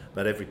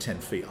 about every 10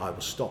 feet, I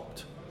was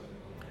stopped.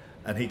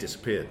 And he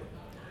disappeared.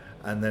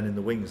 And then in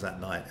the wings that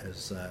night,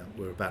 as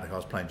we were about to, I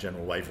was playing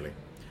General Waverley.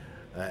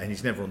 And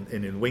he's never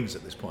in the wings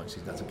at this point, so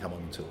he doesn't come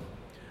on until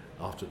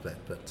after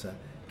that. But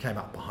came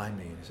up behind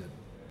me and he said,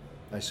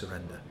 I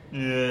surrender.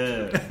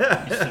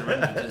 Yeah, you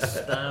surrender to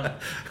Stamp.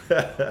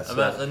 And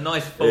that's a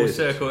nice full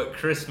circle at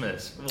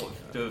Christmas.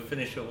 To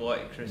finish at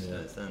White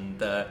Christmas. And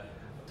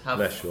Have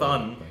Bless you.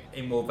 fun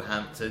in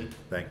Wolverhampton.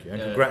 Thank you.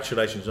 And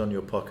congratulations on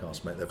your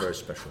podcast, mate. They're very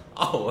special.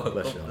 Oh,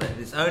 Bless you.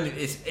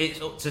 It's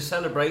to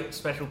celebrate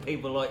special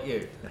people like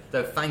you.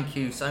 So thank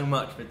you so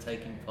much for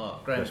taking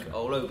part. Graham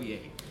Cole, OBE.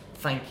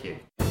 Thank you.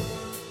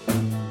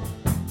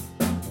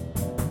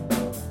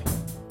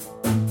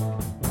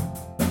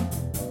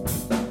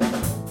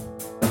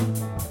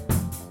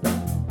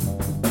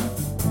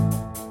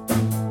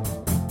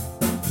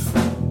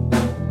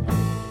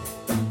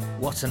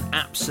 What an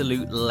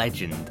absolute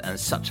legend and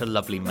such a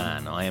lovely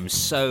man. I am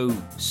so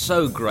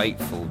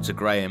grateful to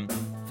Graham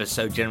for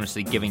so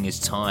generously giving his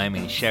time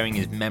and sharing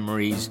his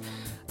memories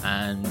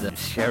and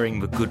sharing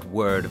the good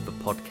word of the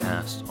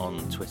podcast on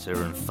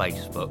Twitter and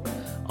Facebook.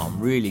 I'm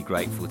really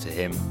grateful to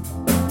him.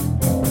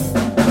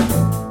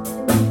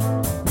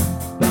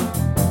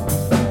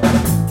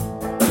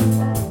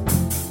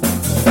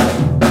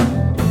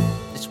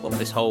 It's what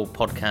this whole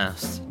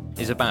podcast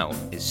is about,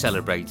 is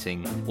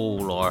celebrating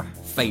all our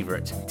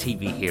favourite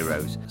TV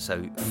heroes.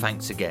 So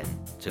thanks again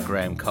to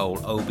Graham Cole,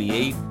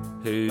 OBE,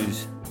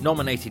 whose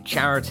nominated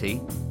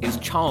charity is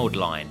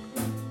Childline,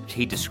 which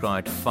he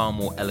described far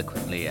more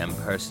eloquently and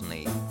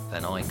personally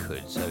than I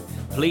could. So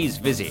please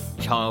visit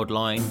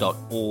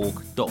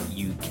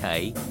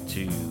childline.org.uk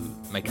to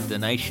make a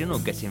donation or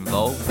get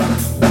involved.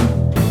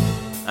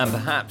 And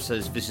perhaps,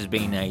 as this has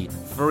been a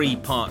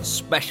 3-part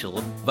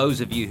special,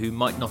 those of you who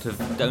might not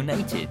have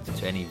donated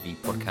to any of the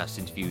podcast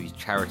interviewees'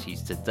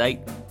 charities to date,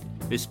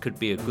 this could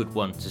be a good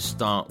one to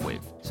start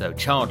with. So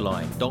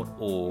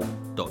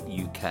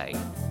childline.org.uk.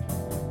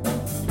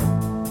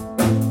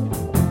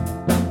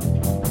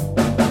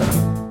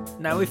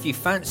 Now, if you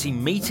fancy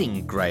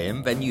meeting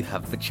Graham, then you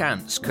have the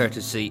chance,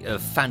 courtesy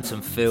of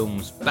Phantom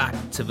Films' Back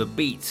to the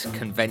Beat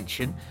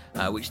convention,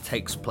 which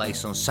takes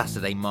place on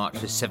Saturday, March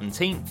the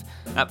 17th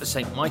at the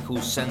St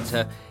Michael's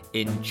Centre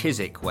in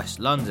Chiswick, West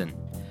London.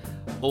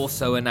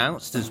 Also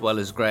announced, as well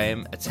as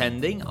Graham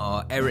attending,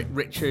 are Eric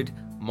Richard,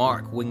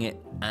 Mark Wingett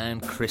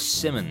and Chris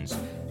Simmons.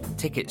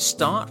 Tickets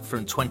start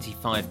from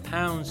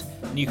 £25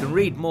 and you can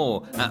read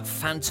more at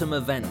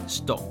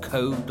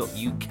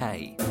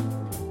phantomevents.co.uk.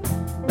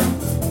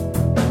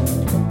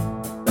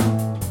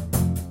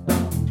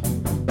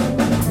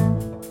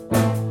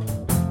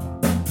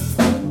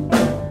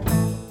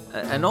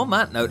 And on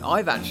that note,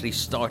 I've actually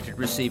started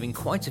receiving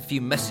quite a few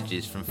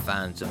messages from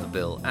fans of the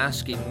bill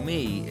asking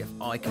me if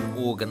I can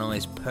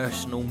organise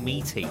personal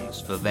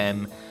meetings for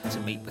them to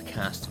meet the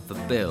cast of the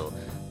bill.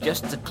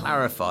 Just to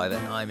clarify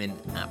that I'm in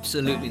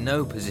absolutely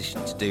no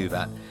position to do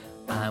that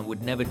and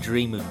would never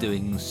dream of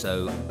doing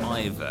so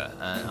either.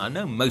 I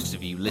know most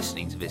of you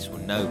listening to this will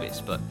know this,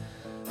 but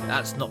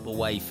that's not the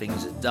way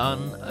things are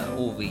done.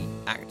 All the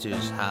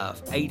actors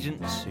have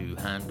agents who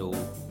handle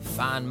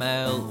fan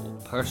mail or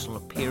personal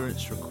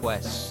appearance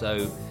requests,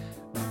 so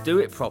do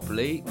it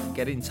properly.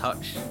 Get in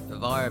touch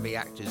via the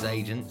actors'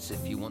 agents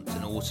if you want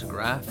an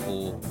autograph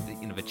or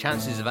the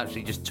chances of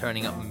actually just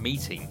turning up and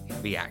meeting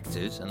the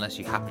actors, unless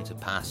you happen to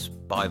pass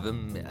by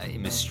them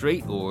in the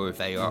street, or if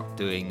they are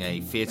doing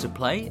a theatre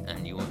play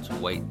and you want to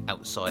wait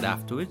outside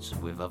afterwards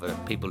with other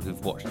people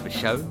who've watched the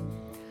show.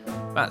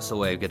 That's the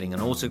way of getting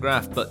an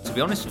autograph, but to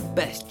be honest, the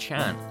best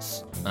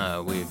chance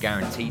we're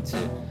guaranteed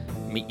to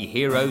meet your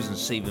heroes and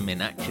see them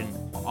in action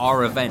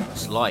are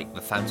events like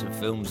the Phantom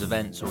Films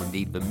events or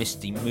indeed the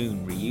Misty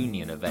Moon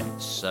reunion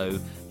events. So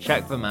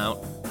check them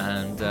out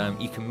and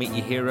you can meet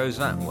your heroes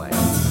that way.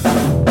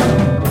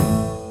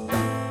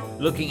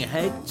 Looking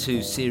ahead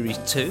to Series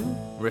 2,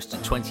 the rest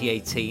of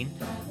 2018,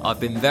 I've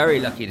been very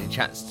lucky to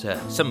chat to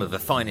some of the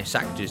finest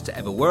actors to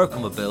ever work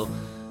on the bill,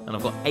 and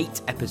I've got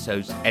 8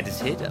 episodes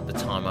edited at the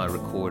time I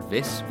record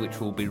this, which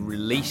will be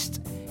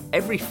released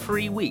every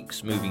 3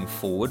 weeks moving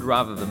forward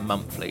rather than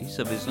monthly,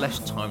 so there's less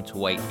time to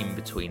wait in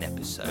between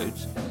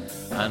episodes.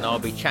 And I'll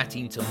be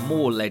chatting to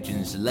more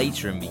legends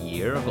later in the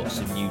year. I've got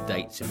some new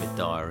dates in the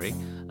diary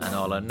and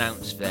I'll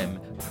announce them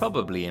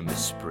probably in the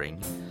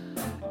spring.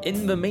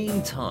 In the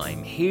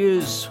meantime,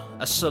 here's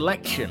a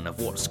selection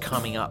of what's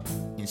coming up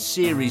in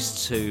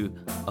Series 2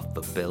 of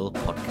the Bill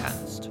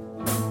Podcast.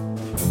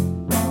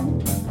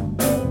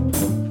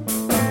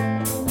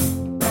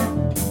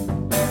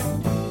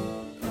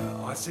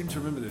 I seem to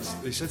remember this.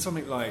 They said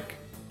something like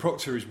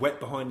Proctor is wet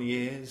behind the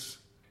ears.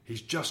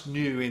 He's just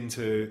new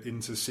into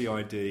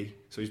CID,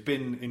 so he's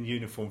been in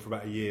uniform for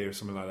about a year or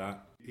something like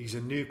that. He's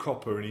a new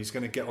copper and he's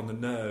going to get on the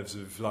nerves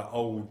of like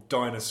old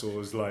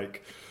dinosaurs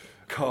like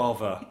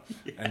Carver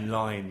and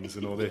Lines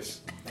and all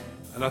this.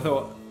 And I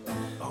thought,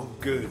 oh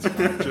good, do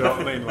you know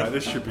what I mean? Like,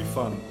 this should be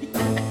fun.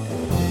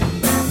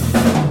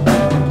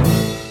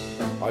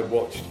 I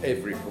watched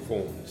every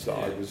performance that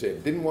I was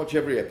in. Didn't watch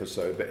every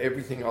episode, but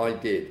everything I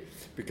did,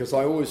 because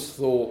I always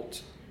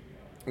thought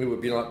it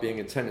would be like being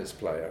a tennis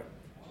player.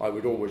 I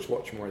would always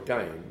watch my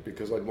game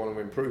because I'd want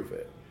to improve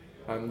it.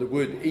 And there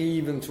would,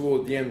 even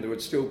toward the end, there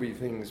would still be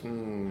things, I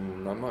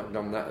might have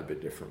done that a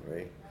bit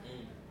differently.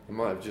 I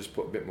might have just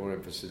put a bit more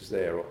emphasis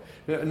there. Or,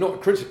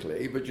 not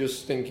critically, but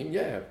just thinking,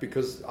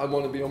 because I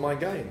want to be on my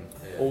game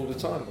all the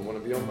time. I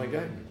want to be on my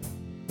game.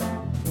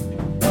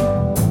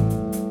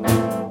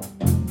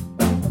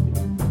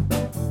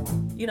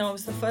 You know, I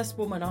was the first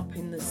woman up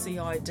in the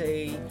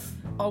CID.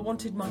 I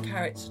wanted my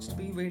character to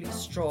be really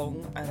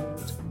strong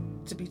and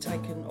to be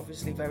taken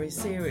obviously very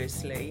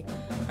seriously,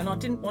 and I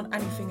didn't want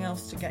anything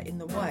else to get in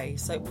the way.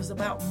 So it was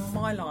about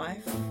my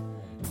life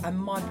and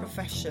my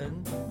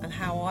profession and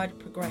how I'd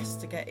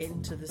progressed to get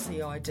into the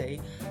CID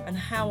and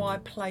how I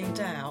played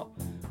out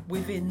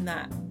within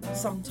that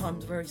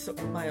sometimes very sort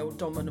of male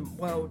dominant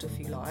world, if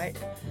you like.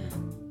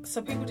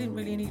 So people didn't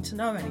really need to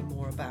know any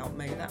more about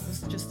me. That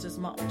was just as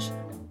much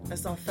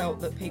as I felt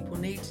that people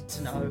needed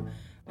to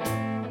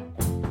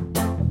know.